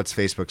what's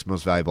Facebook's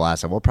most valuable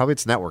asset? Well, probably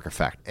it's network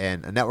effect.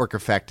 And a network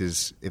effect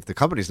is if the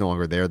company's no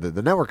longer there,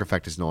 the network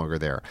effect is no longer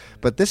there.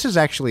 But this is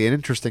actually an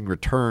interesting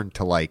return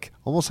to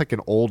almost like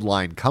an old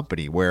line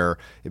company where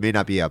it may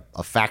not be a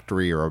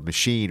factory or a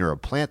machine or a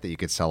plant that you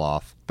could sell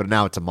off, but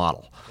now it's a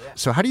model. Yeah.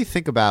 So how do you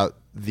think about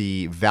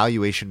the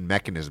valuation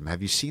mechanism.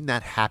 Have you seen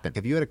that happen?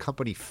 Have you had a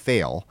company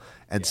fail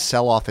and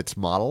sell off its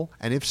model?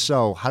 And if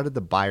so, how did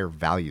the buyer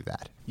value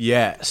that?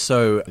 Yeah,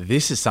 so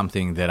this is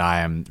something that I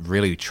am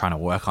really trying to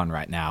work on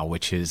right now,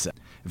 which is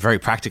very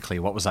practically,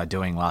 what was I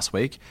doing last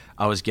week?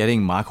 I was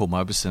getting Michael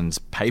Mobison's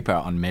paper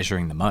on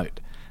measuring the moat,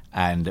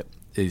 and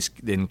is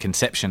in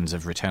conceptions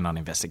of return on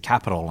invested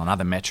capital and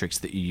other metrics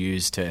that you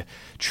use to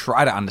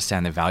try to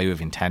understand the value of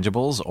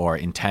intangibles or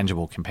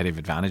intangible competitive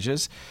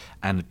advantages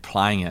and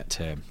applying it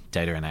to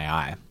data and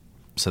AI.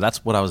 So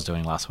that's what I was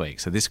doing last week.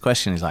 So this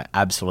question is like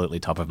absolutely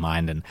top of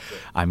mind, and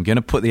I'm going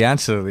to put the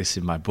answer to this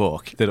in my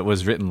book that it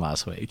was written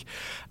last week.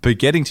 But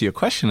getting to your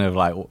question of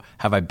like,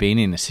 have I been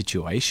in a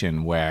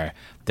situation where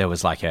there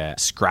was like a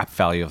scrap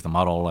value of the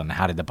model and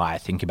how did the buyer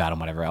think about it and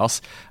whatever else?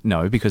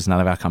 No, because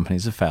none of our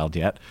companies have failed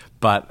yet.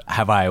 But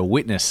have I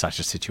witnessed such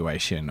a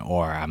situation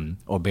or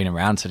been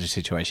around such a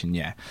situation?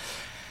 Yeah.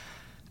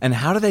 And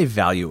how do they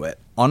value it?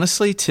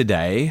 Honestly,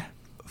 today,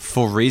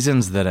 for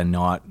reasons that are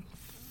not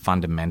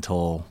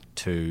fundamental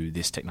to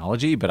this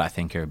technology, but I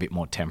think are a bit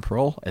more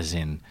temporal, as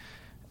in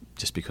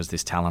just because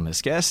this talent is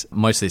scarce,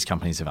 most of these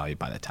companies are valued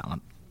by their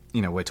talent.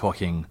 You know, we're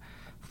talking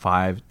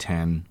 5,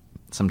 10,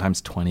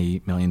 sometimes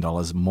 $20 million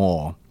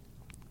more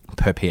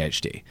per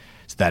PhD.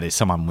 So that is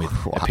someone with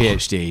a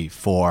PhD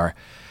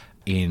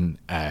in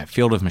a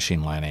field of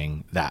machine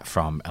learning that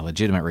from a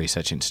legitimate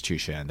research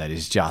institution that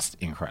is just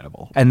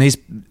incredible. And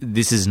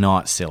this is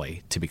not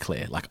silly, to be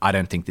clear. Like, I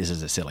don't think this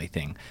is a silly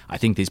thing. I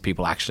think these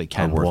people actually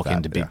can walk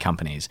into big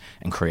companies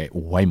and create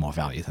way more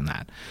value than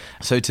that.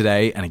 So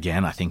today, and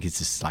again, I think it's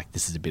just like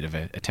this is a bit of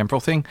a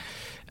temporal thing,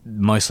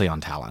 mostly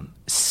on talent.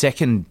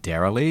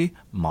 Secondarily,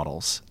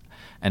 models.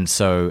 And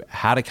so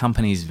how do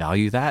companies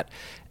value that?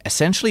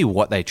 Essentially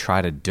what they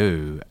try to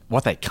do,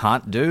 what they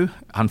can't do,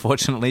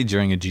 unfortunately,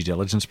 during a due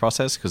diligence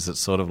process, because it's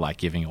sort of like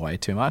giving away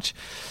too much,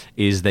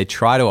 is they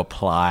try to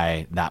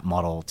apply that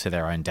model to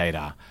their own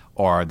data,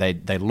 or they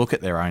look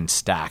at their own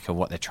stack of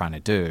what they're trying to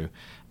do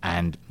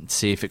and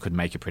see if it could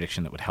make a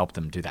prediction that would help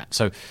them do that.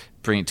 So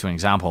bring it to an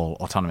example,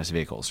 autonomous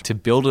vehicles. To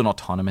build an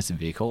autonomous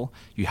vehicle,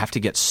 you have to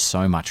get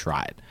so much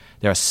right.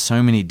 There are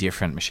so many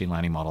different machine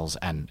learning models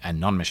and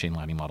non-machine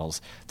learning models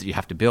that you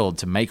have to build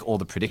to make all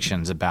the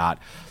predictions about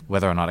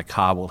whether or not a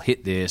car will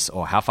hit this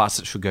or how fast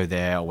it should go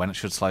there or when it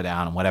should slow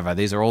down and whatever.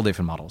 These are all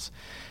different models.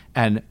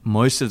 And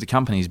most of the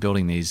companies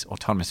building these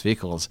autonomous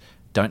vehicles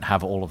don't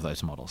have all of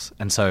those models.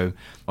 And so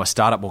a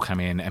startup will come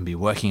in and be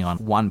working on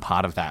one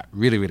part of that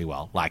really, really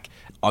well, like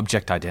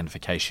object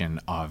identification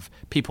of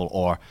people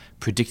or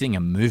predicting a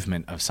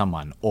movement of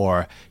someone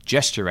or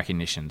gesture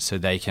recognition. So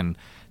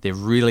they're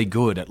really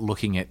good at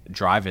looking at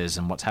drivers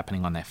and what's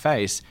happening on their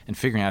face and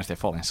figuring out if they're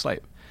falling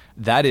asleep.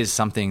 That is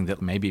something that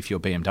maybe if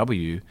you're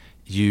BMW,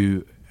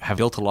 you have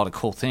built a lot of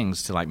cool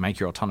things to like make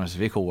your autonomous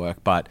vehicle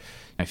work, but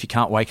if you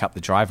can't wake up the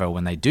driver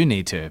when they do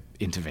need to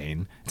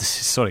intervene, this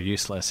is sort of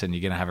useless and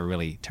you're going to have a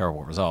really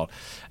terrible result.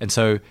 And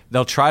so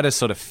they'll try to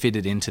sort of fit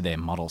it into their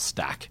model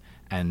stack.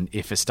 And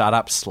if a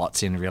startup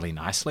slots in really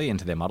nicely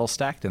into their model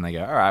stack, then they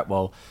go, all right,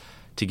 well,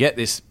 to get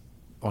this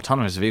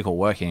autonomous vehicle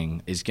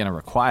working is going to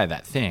require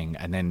that thing.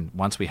 And then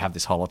once we have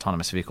this whole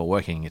autonomous vehicle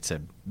working, it's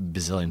a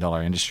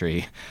bazillion-dollar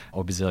industry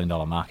or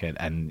bazillion-dollar market.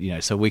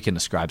 And, so we can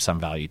ascribe some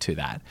value to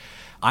that.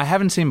 I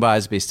haven't seen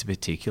buyers be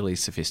particularly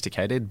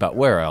sophisticated, but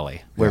we're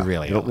early. We're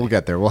really early. We'll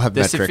get there. We'll have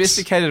the metrics.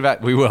 Sophisticated,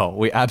 we will.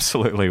 We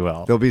absolutely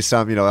will. There'll be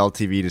some,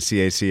 LTV to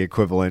CAC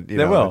equivalent,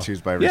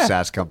 choose by every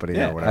SaaS company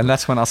or whatever. And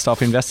that's when I'll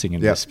stop investing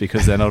in this,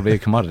 because then it'll be a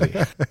commodity.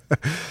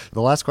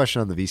 The last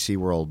question on the VC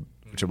world,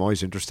 which I'm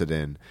always interested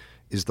in,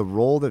 is the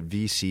role that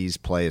VCs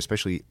play,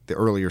 especially the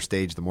earlier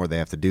stage, the more they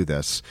have to do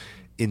this,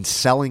 in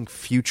selling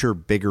future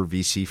bigger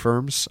VC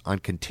firms on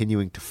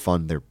continuing to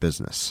fund their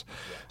business.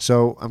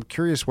 So I'm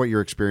curious what your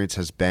experience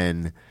has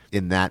been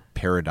in that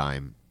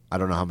paradigm. I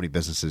don't know how many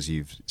businesses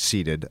you've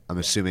seeded. I'm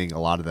assuming a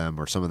lot of them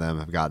or some of them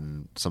have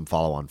gotten some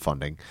follow-on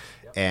funding.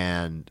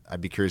 And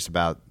I'd be curious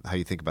about how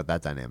you think about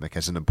that dynamic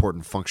as an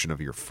important function of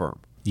your firm.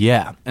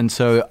 Yeah. And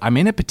so I'm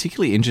in a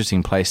particularly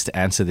interesting place to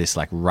answer this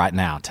like right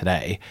now,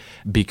 today,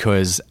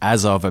 because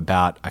as of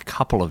about a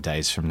couple of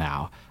days from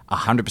now,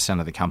 100%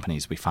 of the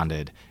companies we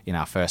funded in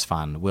our first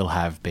fund will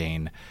have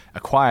been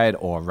acquired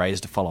or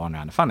raised a follow-on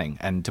round of funding.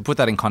 And to put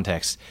that in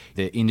context,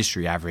 the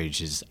industry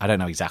average is, I don't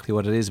know exactly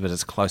what it is, but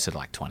it's closer to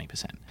like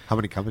 20%. How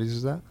many companies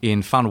is that?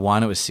 In Fund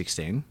 1, it was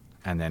 16.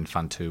 And then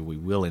Fund 2, we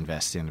will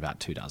invest in about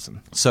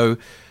 24. So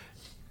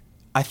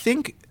I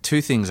think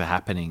two things are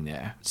happening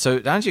there. So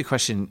to answer your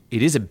question,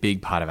 it is a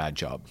big part of our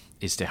job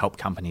is to help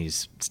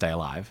companies stay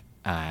alive.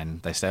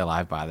 And they stay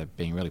alive by either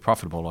being really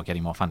profitable or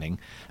getting more funding.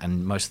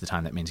 And most of the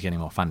time that means getting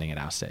more funding at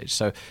our stage.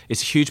 So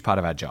it's a huge part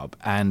of our job.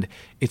 And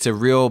it's a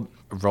real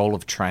role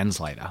of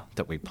translator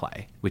that we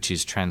play, which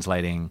is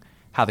translating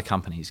how the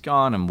company's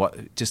gone and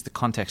what just the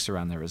context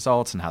around the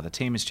results and how the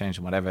team has changed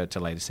and whatever to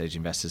later stage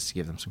investors to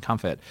give them some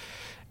comfort.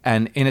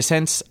 And in a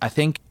sense, I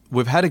think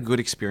we've had a good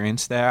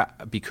experience there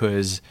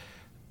because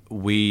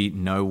we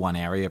know one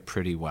area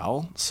pretty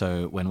well.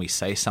 So when we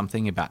say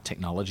something about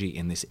technology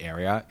in this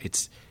area,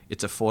 it's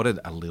afforded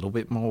a little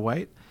bit more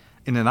weight.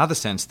 In another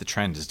sense, the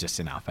trend is just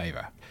in our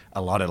favor.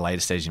 A lot of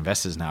later stage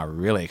investors now are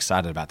really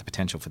excited about the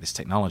potential for this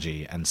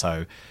technology. And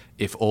so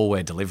if all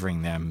we're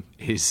delivering them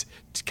is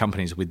to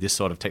companies with this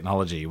sort of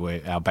technology,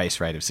 where our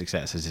base rate of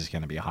success is just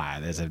going to be higher.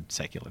 There's a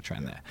secular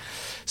trend there.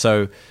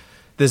 So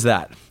there's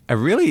that. A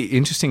really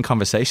interesting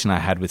conversation I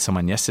had with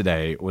someone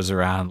yesterday was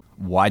around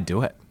why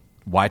do it?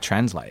 Why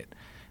translate?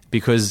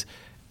 Because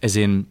as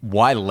in,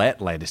 why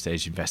let later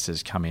stage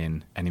investors come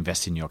in and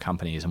invest in your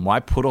companies, and why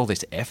put all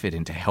this effort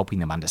into helping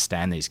them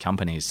understand these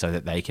companies so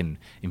that they can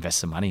invest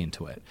some money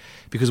into it?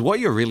 Because what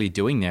you're really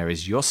doing there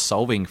is you're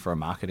solving for a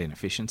market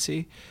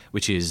inefficiency,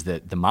 which is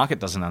that the market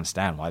doesn't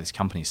understand why this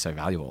company is so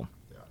valuable.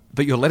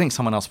 But you're letting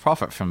someone else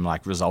profit from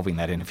like resolving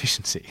that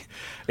inefficiency.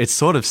 It's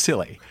sort of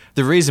silly.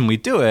 The reason we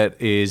do it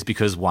is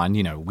because, one,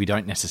 we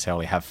don't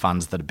necessarily have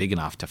funds that are big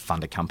enough to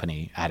fund a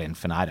company ad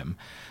infinitum.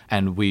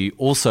 And we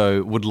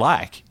also would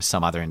like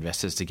some other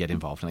investors to get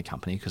involved in the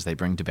company because they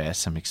bring to bear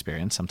some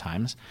experience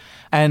sometimes.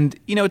 And,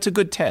 it's a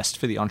good test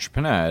for the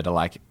entrepreneur to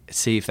like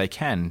see if they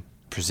can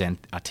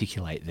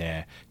articulate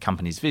their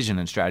company's vision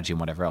and strategy and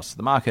whatever else to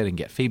the market and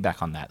get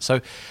feedback on that. So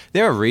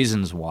there are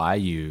reasons why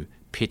you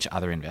pitch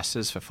other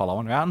investors for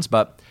follow-on rounds,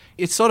 but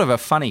it's sort of a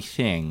funny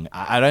thing.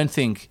 I don't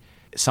think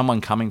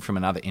someone coming from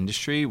another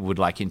industry would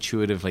like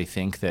intuitively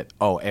think that,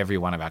 every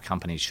one of our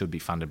companies should be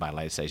funded by a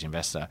later stage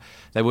investor.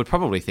 They would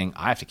probably think,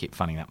 I have to keep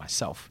funding that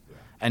myself. Yeah.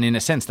 And in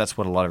a sense, that's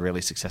what a lot of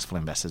really successful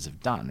investors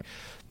have done.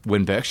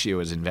 When Berkshire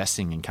was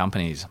investing in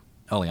companies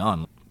early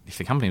on, if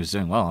the company was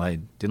doing well, they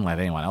didn't let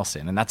anyone else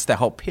in. And that's their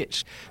whole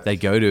pitch. They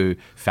go to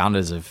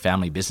founders of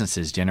family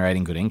businesses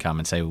generating good income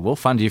and say, we'll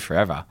fund you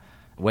forever.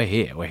 We're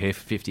here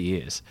for 50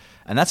 years.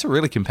 And that's a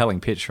really compelling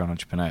pitch for an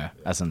entrepreneur,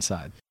 as an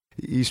aside.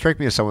 You strike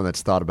me as someone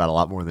that's thought about a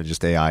lot more than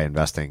just AI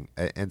investing.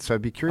 And so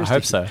I'd be curious.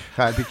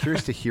 I'd be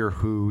curious to hear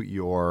who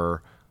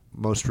your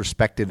most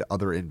respected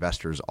other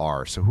investors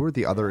are. So who are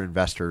the other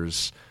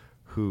investors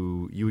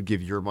who you would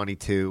give your money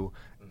to,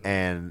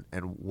 and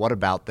what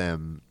about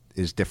them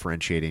is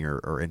differentiating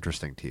or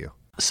interesting to you?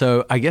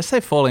 So I guess they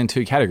fall in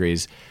two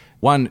categories.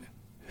 One,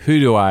 who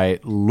do I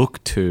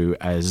look to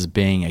as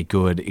being a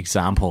good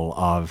example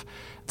of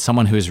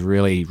someone who has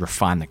really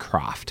refined the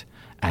craft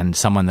and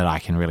someone that I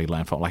can really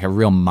learn from, like a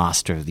real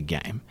master of the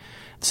game?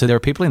 So there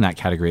are people in that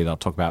category that I'll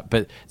talk about,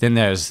 but then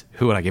there's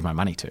who would I give my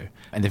money to?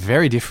 And they're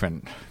very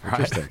different, right?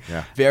 Interesting,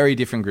 yeah. Very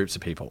different groups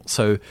of people.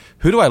 So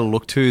who do I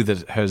look to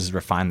that has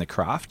refined the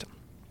craft?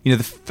 The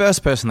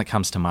first person that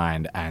comes to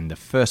mind and the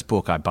first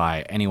book I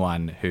buy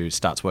anyone who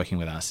starts working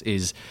with us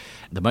is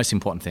The Most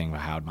Important Thing by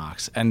Howard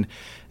Marks. And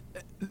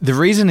the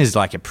reason is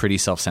like a pretty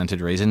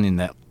self-centered reason, in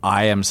that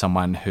I am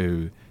someone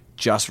who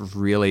just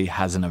really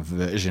has an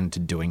aversion to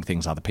doing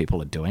things other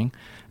people are doing,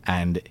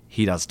 and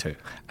he does too.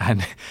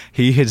 And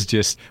he has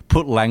just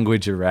put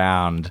language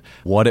around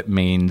what it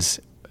means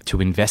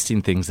to invest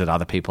in things that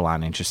other people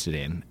aren't interested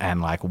in,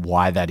 and like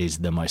why that is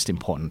the most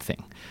important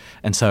thing.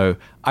 And so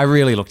I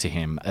really look to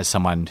him as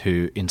someone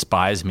who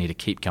inspires me to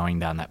keep going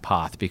down that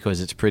path,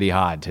 because it's pretty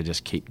hard to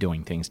just keep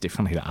doing things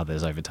differently to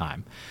others over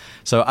time.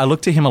 So I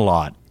look to him a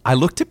lot. I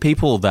look to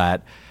people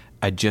that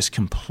are just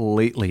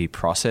completely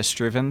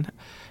process-driven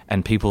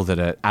and people that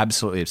are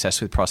absolutely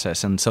obsessed with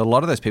process. And so a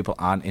lot of those people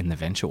aren't in the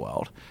venture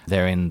world.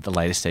 They're in the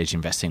later stage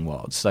investing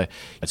world. So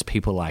it's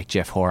people like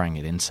Jeff Horing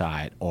at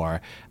Insight,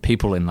 or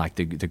people in like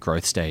the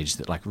growth stage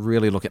that like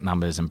really look at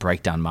numbers and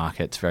break down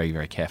markets very,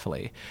 very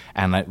carefully.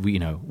 And like,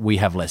 we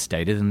have less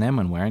data than them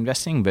when we're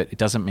investing, but it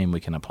doesn't mean we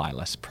can apply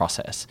less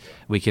process.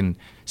 We can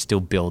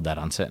still build that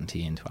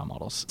uncertainty into our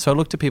models. So I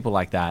look to people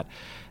like that.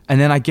 And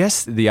then I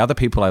guess the other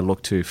people I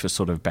look to for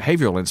sort of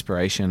behavioral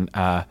inspiration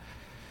are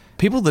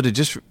people that are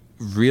just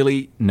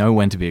really know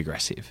when to be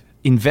aggressive.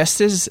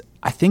 Investors,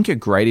 I think a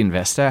great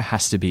investor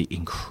has to be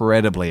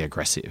incredibly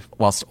aggressive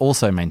whilst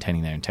also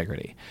maintaining their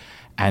integrity.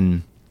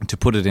 And to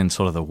put it in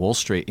sort of Wall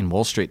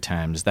Street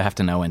terms, they have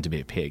to know when to be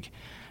a pig.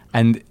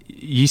 And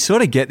you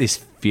sort of get this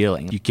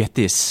feeling, you get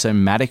this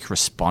somatic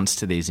response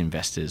to these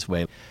investors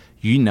where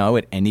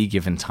at any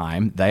given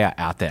time, they are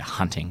out there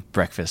hunting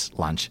breakfast,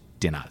 lunch,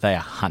 dinner. They are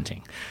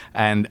hunting.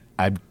 And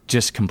I'm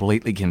just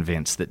completely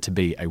convinced that to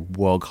be a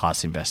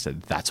world-class investor,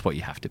 that's what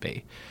you have to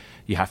be.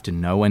 You have to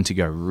know when to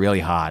go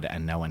really hard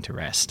and know when to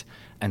rest.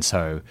 And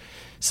so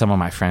some of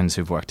my friends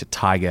who've worked at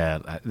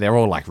Tiger, they're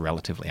all like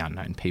relatively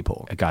unknown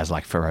people. Guys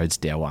like Feroz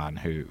Dewan,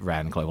 who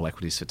ran global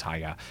equities for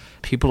Tiger.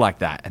 People like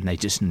that, and they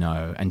just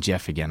know, and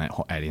Jeff again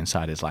at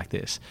Insight is like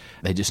this,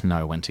 they just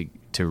know when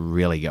to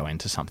really go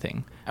into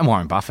something. And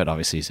Warren Buffett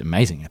obviously is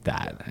amazing at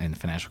that in the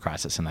financial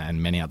crisis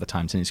and many other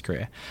times in his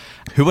career.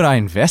 Who would I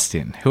invest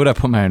in? Who would I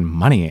put my own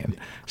money in?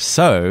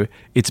 So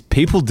it's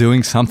people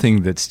doing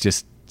something that's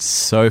just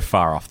so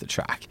far off the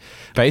track.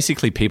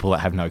 Basically, people that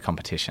have no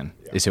competition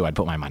is who I'd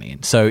put my money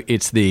in. So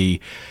it's the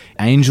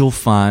angel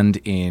fund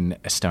in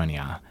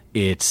Estonia.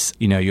 It's,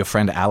 your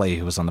friend Ali,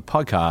 who was on the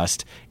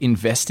podcast,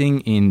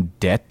 investing in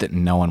debt that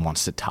no one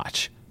wants to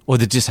touch. or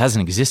that just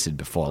hasn't existed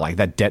before. Like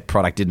that debt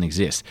product didn't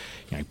exist.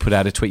 He put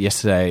out a tweet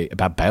yesterday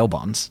about bail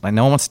bonds. Like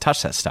no one wants to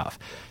touch that stuff.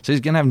 So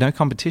he's going to have no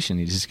competition.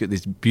 He's just got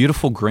this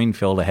beautiful green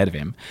field ahead of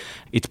him.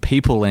 It's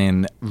people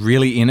in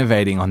really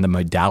innovating on the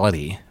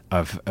modality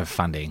of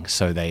funding.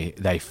 So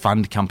they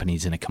fund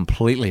companies in a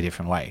completely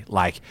different way,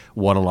 like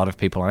what a lot of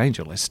people on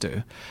AngelList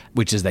do,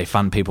 which is they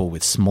fund people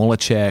with smaller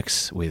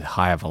checks, with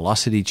higher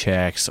velocity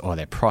checks, or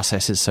their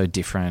process is so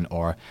different,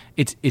 or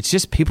it's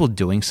just people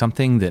doing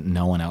something that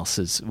no one else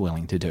is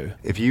willing to do.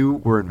 If you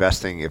were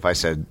investing, if I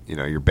said,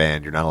 you're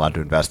banned, you're not allowed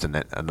to invest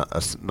in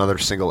another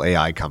single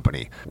AI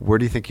company, where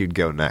do you think you'd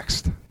go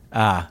next?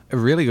 A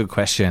really good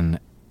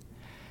question.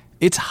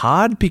 It's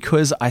hard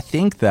because I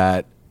think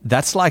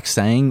that's like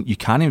saying you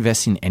can't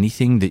invest in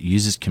anything that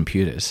uses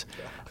computers.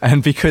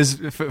 And because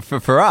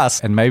for us,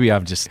 and maybe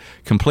I've just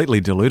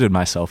completely deluded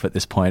myself at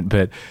this point,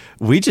 but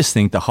we just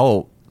think the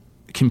whole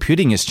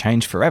computing has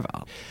changed forever.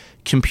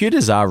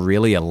 Computers are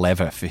really a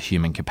lever for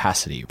human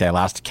capacity. They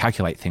allow us to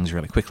calculate things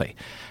really quickly.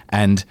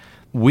 And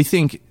we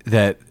think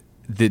that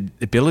the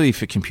ability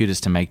for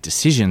computers to make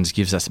decisions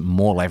gives us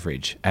more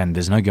leverage, and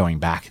there's no going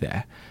back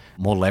there.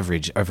 More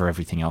leverage over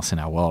everything else in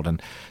our world.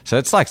 And so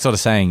it's like sort of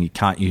saying you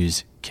can't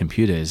use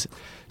computers.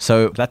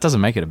 So that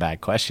doesn't make it a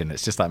bad question.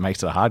 It's just like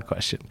makes it a hard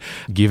question,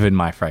 given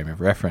my frame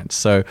of reference.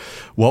 So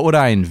what would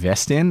I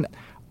invest in?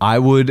 I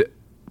would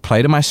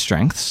play to my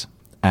strengths,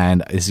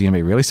 and this is going to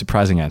be a really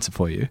surprising answer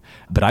for you,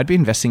 but I'd be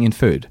investing in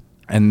food.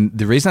 And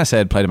the reason I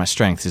said play to my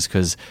strengths is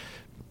because,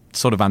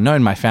 sort of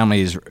unknown, my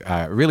family is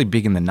really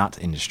big in the nut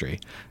industry.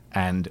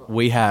 And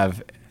we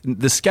have...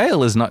 The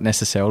scale is not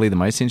necessarily the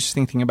most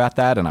interesting thing about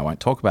that, and I won't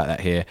talk about that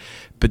here,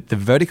 but the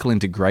vertical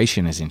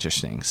integration is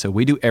interesting. So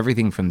we do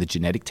everything from the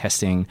genetic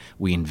testing.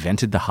 We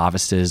invented the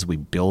harvesters. We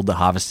build the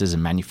harvesters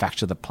and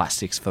manufacture the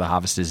plastics for the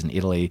harvesters in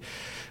Italy.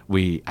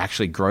 We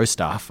actually grow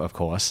stuff, of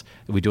course.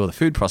 We do all the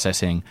food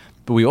processing,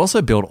 but we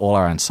also build all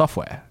our own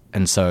software.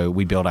 And so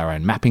we build our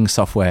own mapping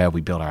software. We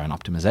build our own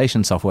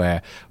optimization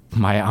software.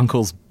 My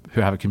uncles,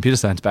 who have a computer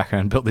science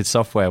background, built this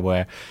software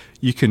where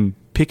you can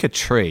pick a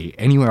tree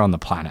anywhere on the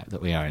planet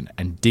that we own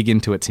and dig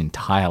into its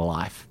entire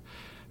life.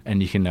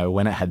 And you can know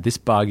when it had this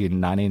bug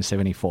in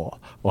 1974,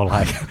 or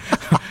like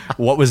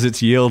what was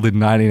its yield in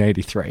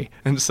 1983.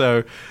 And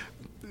so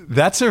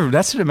that's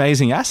an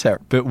amazing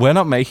asset, but we're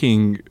not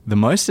making the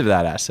most of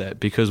that asset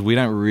because we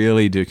don't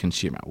really do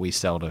consumer. We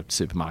sell to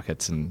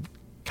supermarkets and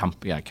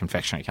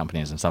confectionery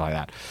companies and stuff like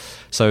that.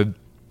 So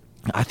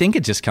I think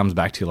it just comes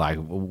back to like,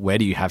 where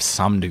do you have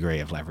some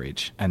degree of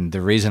leverage? And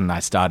the reason I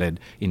started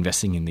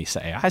investing in this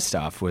AI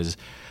stuff was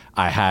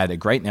I had a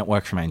great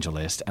network from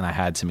AngelList, and I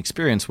had some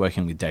experience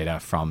working with data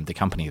from the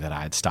company that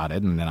I had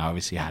started. And then I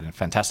obviously had a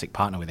fantastic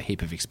partner with a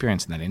heap of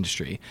experience in that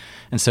industry.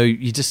 And so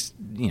you just,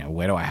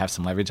 where do I have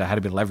some leverage? I had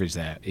a bit of leverage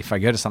there. If I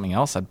go to something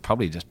else, I'd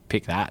probably just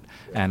pick that,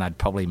 and I'd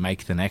probably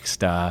make the next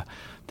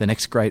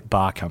great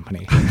bar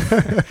company,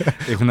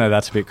 even though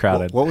that's a bit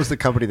crowded. What was the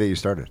company that you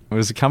started? It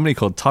was a company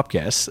called Top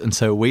Guest, and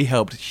so we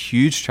helped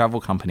huge travel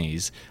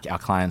companies. Our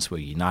clients were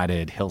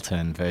United,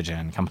 Hilton,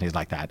 Virgin, companies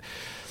like that,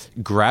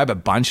 grab a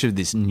bunch of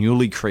this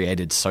newly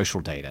created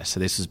social data. So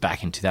this was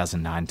back in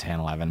 2009, 10,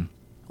 11.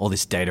 All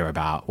this data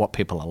about what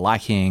people are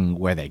liking,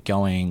 where they're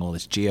going, all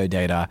this geo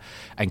data,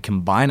 and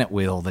combine it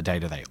with all the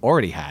data they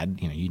already had.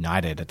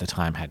 United at the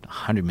time had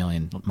 100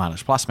 million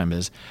Mileage Plus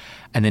members,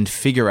 and then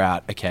figure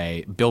out,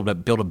 build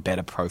a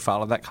better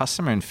profile of that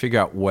customer and figure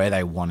out where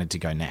they wanted to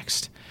go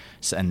next.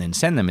 So, and then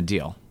send them a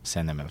deal,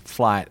 send them a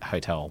flight,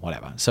 hotel,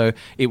 whatever. So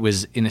it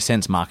was, in a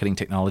sense, marketing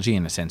technology,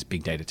 in a sense,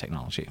 big data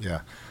technology.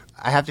 Yeah.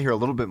 I have to hear a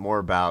little bit more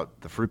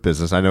about the fruit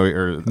business. I know,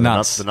 or the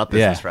nut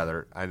business,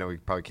 rather. I know we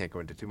probably can't go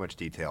into too much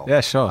detail.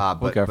 Yeah, sure.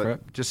 We'll go for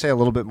it. Just say a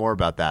little bit more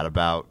about that,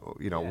 about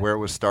where it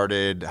was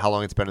started, how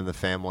long it's been in the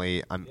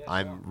family.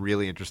 I'm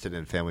really interested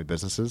in family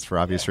businesses for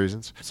obvious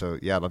reasons. So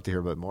yeah, I'd love to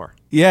hear a bit more.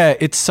 Yeah,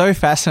 it's so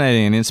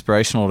fascinating and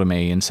inspirational to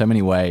me in so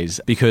many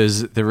ways,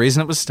 because the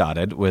reason it was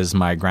started was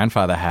my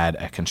grandfather had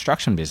a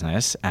construction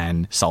business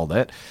and sold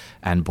it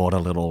and bought a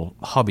little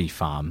hobby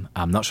farm.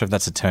 I'm not sure if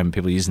that's a term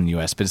people use in the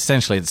US, but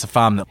essentially it's a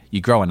farm that you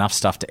grow enough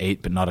stuff to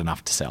eat, but not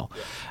enough to sell.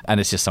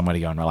 And it's just somewhere to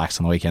go and relax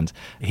on the weekends.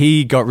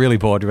 He got really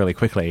bored really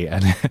quickly,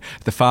 and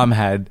the farm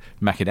had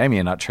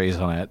macadamia nut trees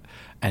on it.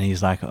 And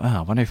he's like,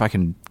 I wonder if I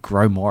can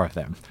grow more of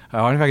them.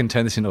 I wonder if I can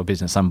turn this into a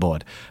business. I'm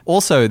bored.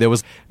 Also, there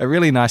was a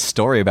really nice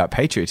story about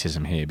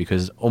patriotism here,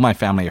 because all my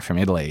family are from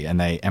Italy, and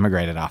they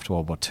emigrated after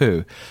World War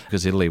II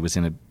because Italy was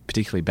in a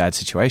particularly bad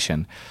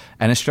situation.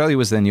 And Australia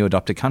was their new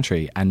adopted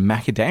country. And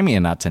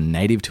macadamia nuts are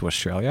native to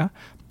Australia,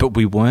 but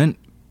we weren't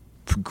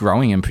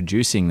growing and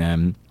producing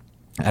them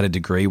at a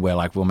degree where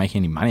we're making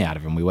any money out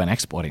of them. We weren't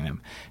exporting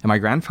them. And my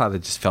grandfather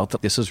just felt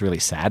that this was really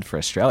sad for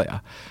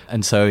Australia.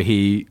 And so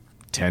he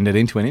turned it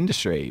into an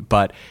industry.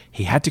 But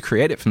he had to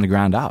create it from the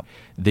ground up.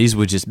 These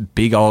were just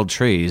big old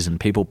trees, and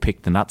people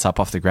picked the nuts up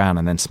off the ground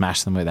and then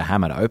smashed them with a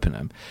hammer to open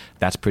them.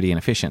 That's pretty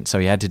inefficient. So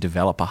he had to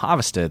develop a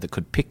harvester that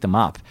could pick them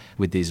up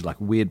with these like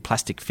weird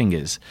plastic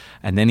fingers.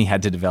 And then he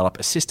had to develop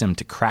a system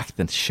to crack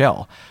the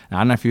shell. Now,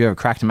 I don't know if you've ever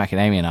cracked a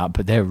macadamia nut,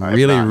 but they're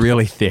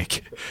really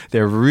thick.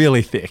 They're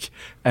really thick.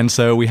 And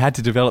so we had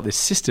to develop this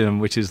system,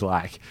 which is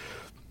like,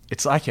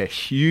 it's like a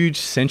huge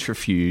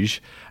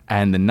centrifuge,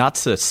 and the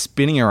nuts are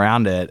spinning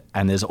around it,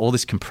 and there's all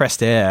this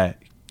compressed air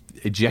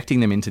ejecting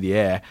them into the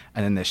air,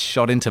 and then they're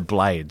shot into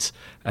blades,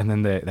 and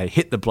then they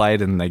hit the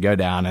blade and they go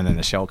down, and then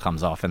the shell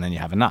comes off, and then you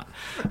have a nut.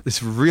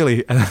 This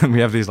really, and we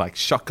have these like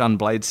shotgun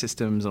blade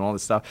systems and all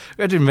this stuff.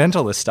 We had to invent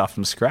all this stuff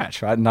from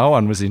scratch, right? No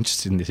one was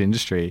interested in this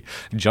industry.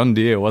 John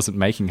Deere wasn't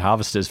making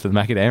harvesters for the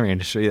macadamia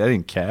industry. They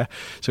didn't care.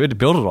 So we had to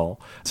build it all.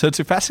 So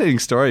it's a fascinating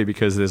story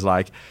because there's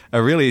like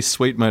a really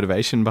sweet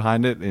motivation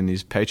behind it, in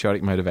his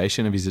patriotic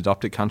motivation of his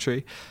adopted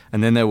country.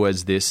 And then there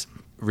was this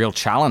real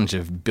challenge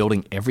of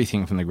building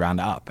everything from the ground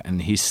up.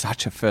 And he's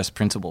such a first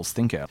principles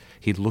thinker.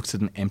 He looks at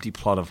an empty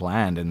plot of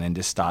land and then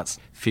just starts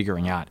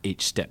figuring out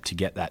each step to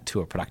get that to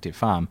a productive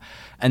farm.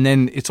 And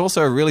then it's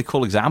also a really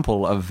cool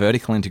example of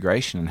vertical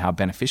integration and how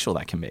beneficial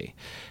that can be.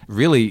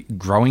 Really,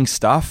 growing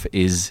stuff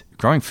is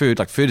growing food.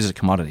 Like, food is a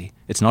commodity.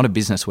 It's not a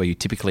business where you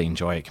typically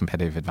enjoy a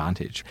competitive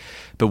advantage.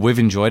 But we've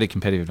enjoyed a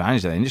competitive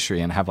advantage in the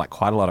industry and have like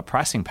quite a lot of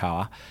pricing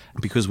power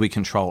because we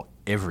control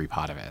every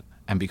part of it.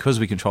 And because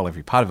we control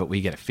every part of it,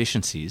 we get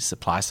efficiencies,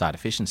 supply-side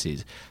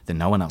efficiencies, that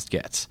no one else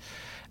gets.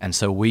 And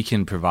so we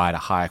can provide a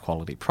higher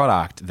quality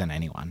product than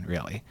anyone,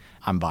 really.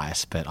 I'm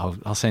biased, but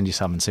I'll send you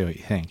some and see what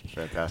you think.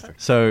 Fantastic.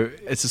 So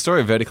it's a story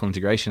of vertical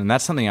integration, and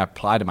that's something I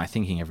apply to my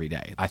thinking every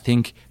day. I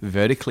think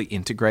vertically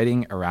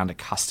integrating around a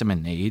customer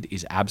need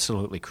is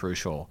absolutely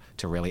crucial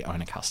to really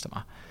own a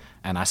customer.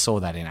 And I saw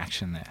that in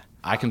action there.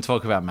 I can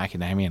talk about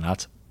macadamia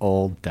nuts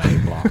all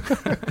day long.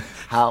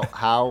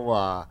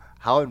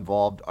 How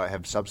involved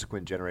have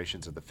subsequent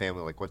generations of the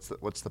family? Like,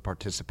 what's the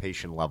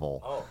participation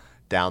level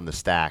down the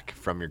stack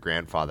from your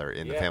grandfather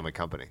in the family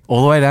company?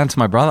 All the way down to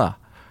my brother.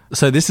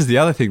 So this is the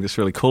other thing that's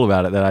really cool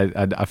about it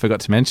that I forgot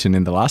to mention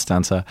in the last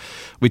answer,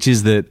 which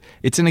is that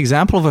it's an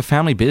example of a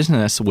family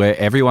business where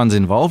everyone's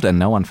involved and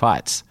no one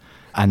fights.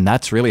 And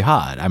that's really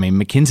hard. I mean,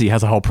 McKinsey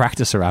has a whole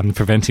practice around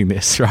preventing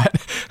this,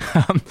 right?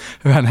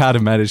 Around how to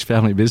manage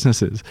family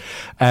businesses.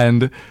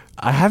 And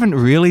I haven't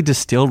really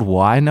distilled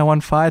why no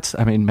one fights.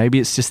 I mean, maybe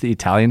it's just the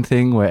Italian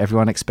thing where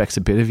everyone expects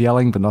a bit of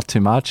yelling, but not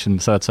too much,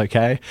 and so it's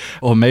okay.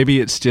 Or maybe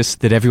it's just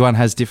that everyone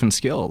has different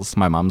skills.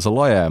 My mum's a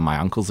lawyer, my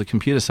uncle's a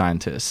computer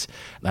scientist,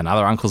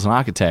 another uncle's an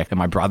architect, and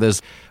my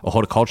brother's a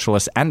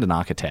horticulturalist and an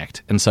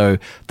architect. And so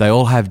they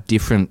all have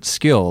different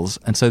skills,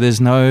 and so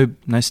there's no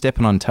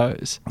stepping on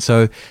toes.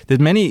 So there's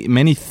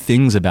many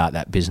things about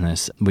that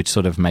business which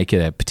sort of make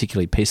it a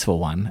particularly peaceful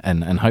one,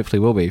 and hopefully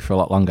will be for a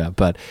lot longer.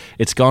 But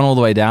it's gone all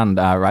the way down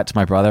right to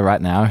my brother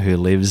right now, who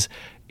lives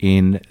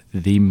in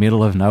the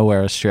middle of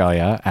nowhere,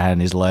 Australia, and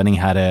is learning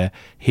how to...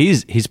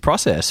 His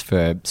process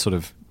for sort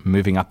of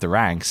moving up the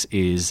ranks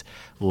is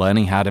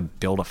learning how to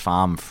build a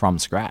farm from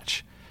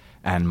scratch.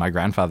 And my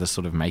grandfather's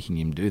sort of making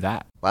him do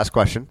that. Last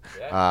question,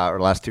 or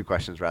last two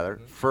questions,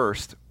 rather.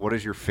 First, what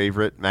is your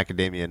favorite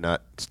macadamia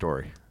nut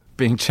story?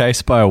 Being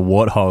chased by a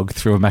warthog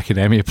through a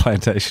macadamia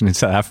plantation in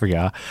South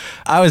Africa.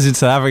 I was in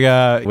South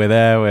Africa.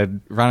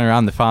 We're running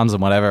around the farms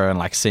and whatever, and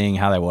like seeing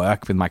how they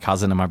work with my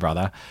cousin and my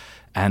brother.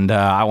 And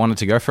I wanted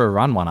to go for a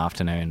run one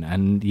afternoon.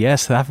 And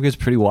yes, South Africa's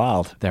pretty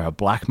wild. There are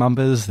black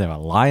mambas, there are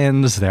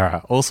lions, there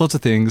are all sorts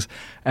of things.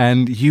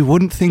 And you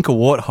wouldn't think a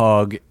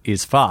warthog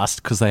is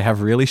fast because they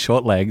have really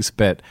short legs,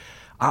 but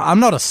I'm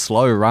not a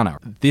slow runner.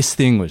 This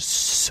thing was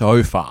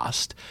so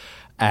fast.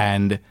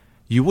 And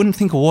you wouldn't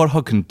think a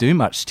warthog can do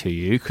much to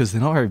you because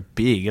they're not very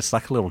big. It's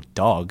like a little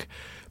dog.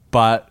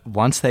 But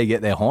once they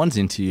get their horns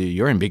into you,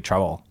 you're in big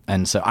trouble.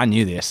 And so I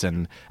knew this,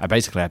 and I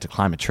basically had to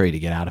climb a tree to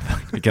get out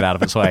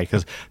of its way,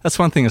 because that's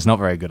one thing it's not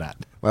very good at.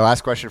 My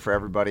last question for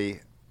everybody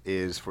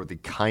is for the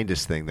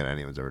kindest thing that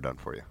anyone's ever done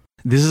for you.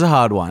 This is a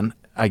hard one,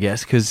 I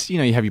guess, because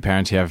you have your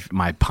parents, you have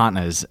my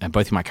partners, and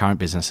both in my current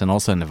business and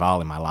also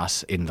Naval in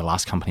the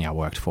last company I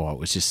worked for. It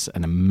was just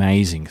an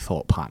amazing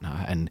thought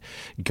partner, and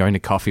going to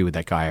coffee with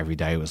that guy every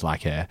day was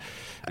like a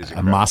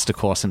master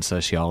course in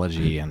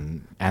sociology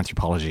and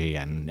anthropology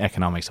and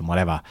economics and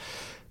whatever.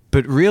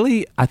 But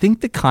really, I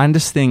think the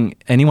kindest thing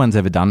anyone's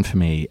ever done for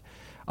me,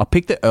 I'll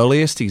pick the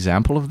earliest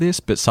example of this,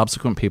 but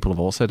subsequent people have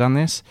also done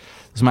this.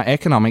 It was my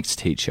economics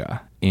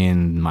teacher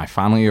in my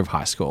final year of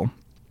high school.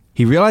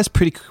 He realized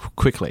pretty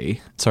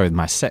quickly,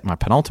 my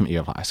penultimate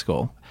year of high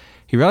school,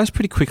 he realized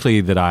pretty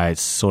quickly that I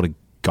sort of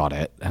got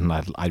it, and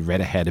I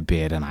read ahead a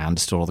bit and I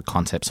understood all the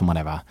concepts and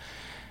whatever.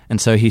 And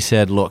so he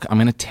said, look, I'm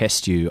going to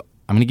test you.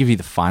 I'm going to give you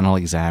the final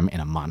exam in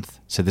a month.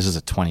 So this is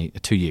a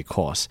 2-year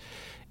course.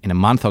 In a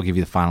month, I'll give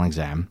you the final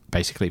exam.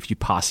 Basically, if you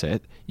pass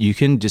it, you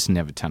can just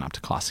never turn up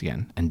to class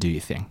again and do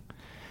your thing.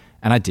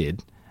 And I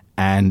did.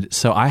 And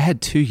so I had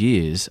 2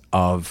 years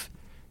of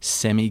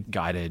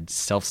semi-guided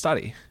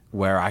self-study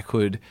where I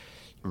could,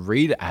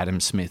 read Adam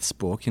Smith's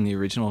book in the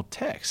original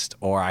text,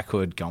 or I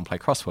could go and play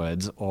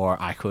crosswords,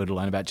 or I could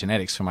learn about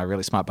genetics from my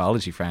really smart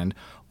biology friend,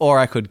 or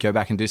I could go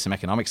back and do some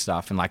economic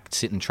stuff and like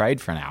sit and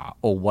trade for an hour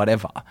or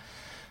whatever.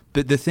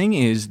 But the thing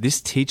is, this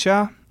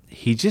teacher,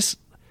 he just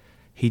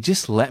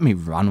let me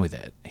run with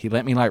it. He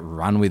let me like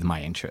run with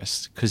my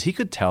interests, because he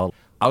could tell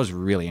I was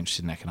really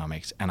interested in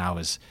economics and I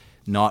was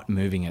not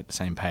moving at the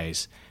same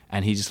pace,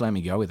 and he just let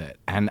me go with it.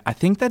 And I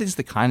think that is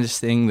the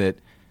kindest thing that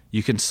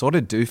you can sort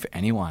of do for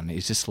anyone,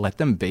 is just let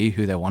them be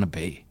who they want to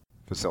be.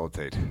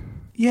 Facilitate.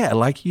 Yeah,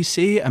 like you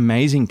see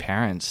amazing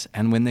parents,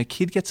 and when their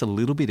kid gets a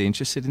little bit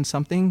interested in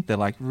something, they're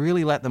like,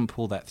 really let them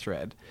pull that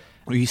thread.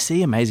 Or you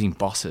see amazing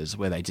bosses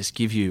where they just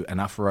give you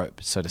enough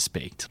rope, so to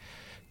speak, to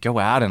go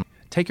out and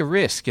take a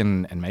risk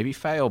and maybe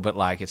fail, but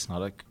like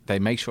they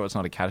make sure it's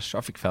not a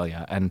catastrophic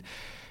failure. And,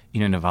 you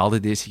know, Naval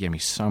did this. He gave me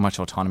so much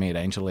autonomy at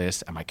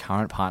AngelList, and my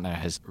current partner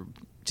has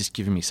just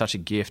given me such a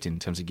gift in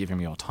terms of giving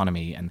me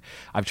autonomy, and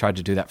I've tried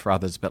to do that for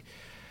others. But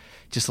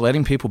just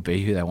letting people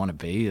be who they want to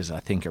be is, I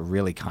think, a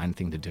really kind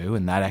thing to do,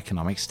 and that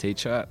economics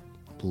teacher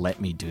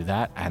let me do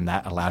that, and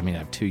that allowed me to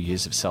have 2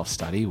 years of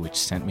self-study, which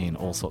sent me in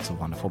all sorts of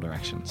wonderful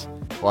directions.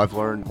 Well, I've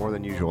learned more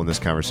than usual in this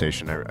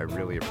conversation. I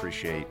really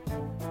appreciate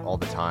all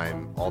the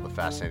time, all the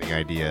fascinating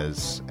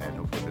ideas, and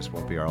hopefully this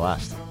won't be our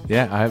last.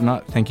 Yeah, I have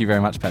not. Thank you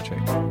very much, Patrick.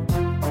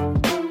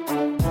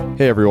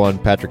 Hey everyone,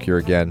 Patrick here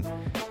again.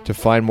 To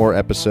find more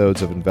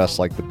episodes of Invest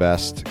Like the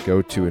Best,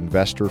 go to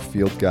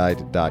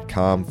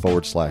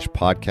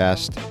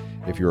investorfieldguide.com/podcast.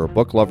 If you're a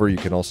book lover, you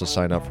can also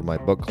sign up for my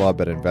book club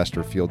at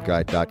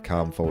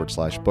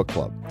investorfieldguide.com/book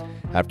club.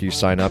 After you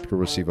sign up, you'll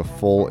receive a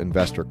full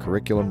investor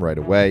curriculum right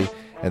away,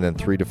 and then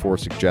 3 to 4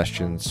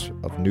 suggestions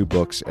of new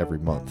books every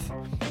month.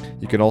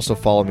 You can also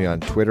follow me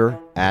on Twitter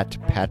at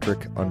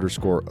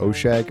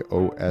Patrick_Oshag,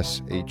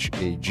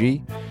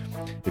 OSHAG.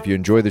 If you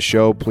enjoy the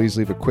show, please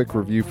leave a quick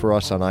review for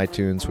us on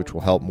iTunes, which will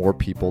help more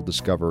people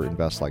discover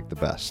Invest Like the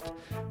Best.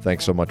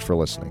 Thanks so much for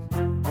listening.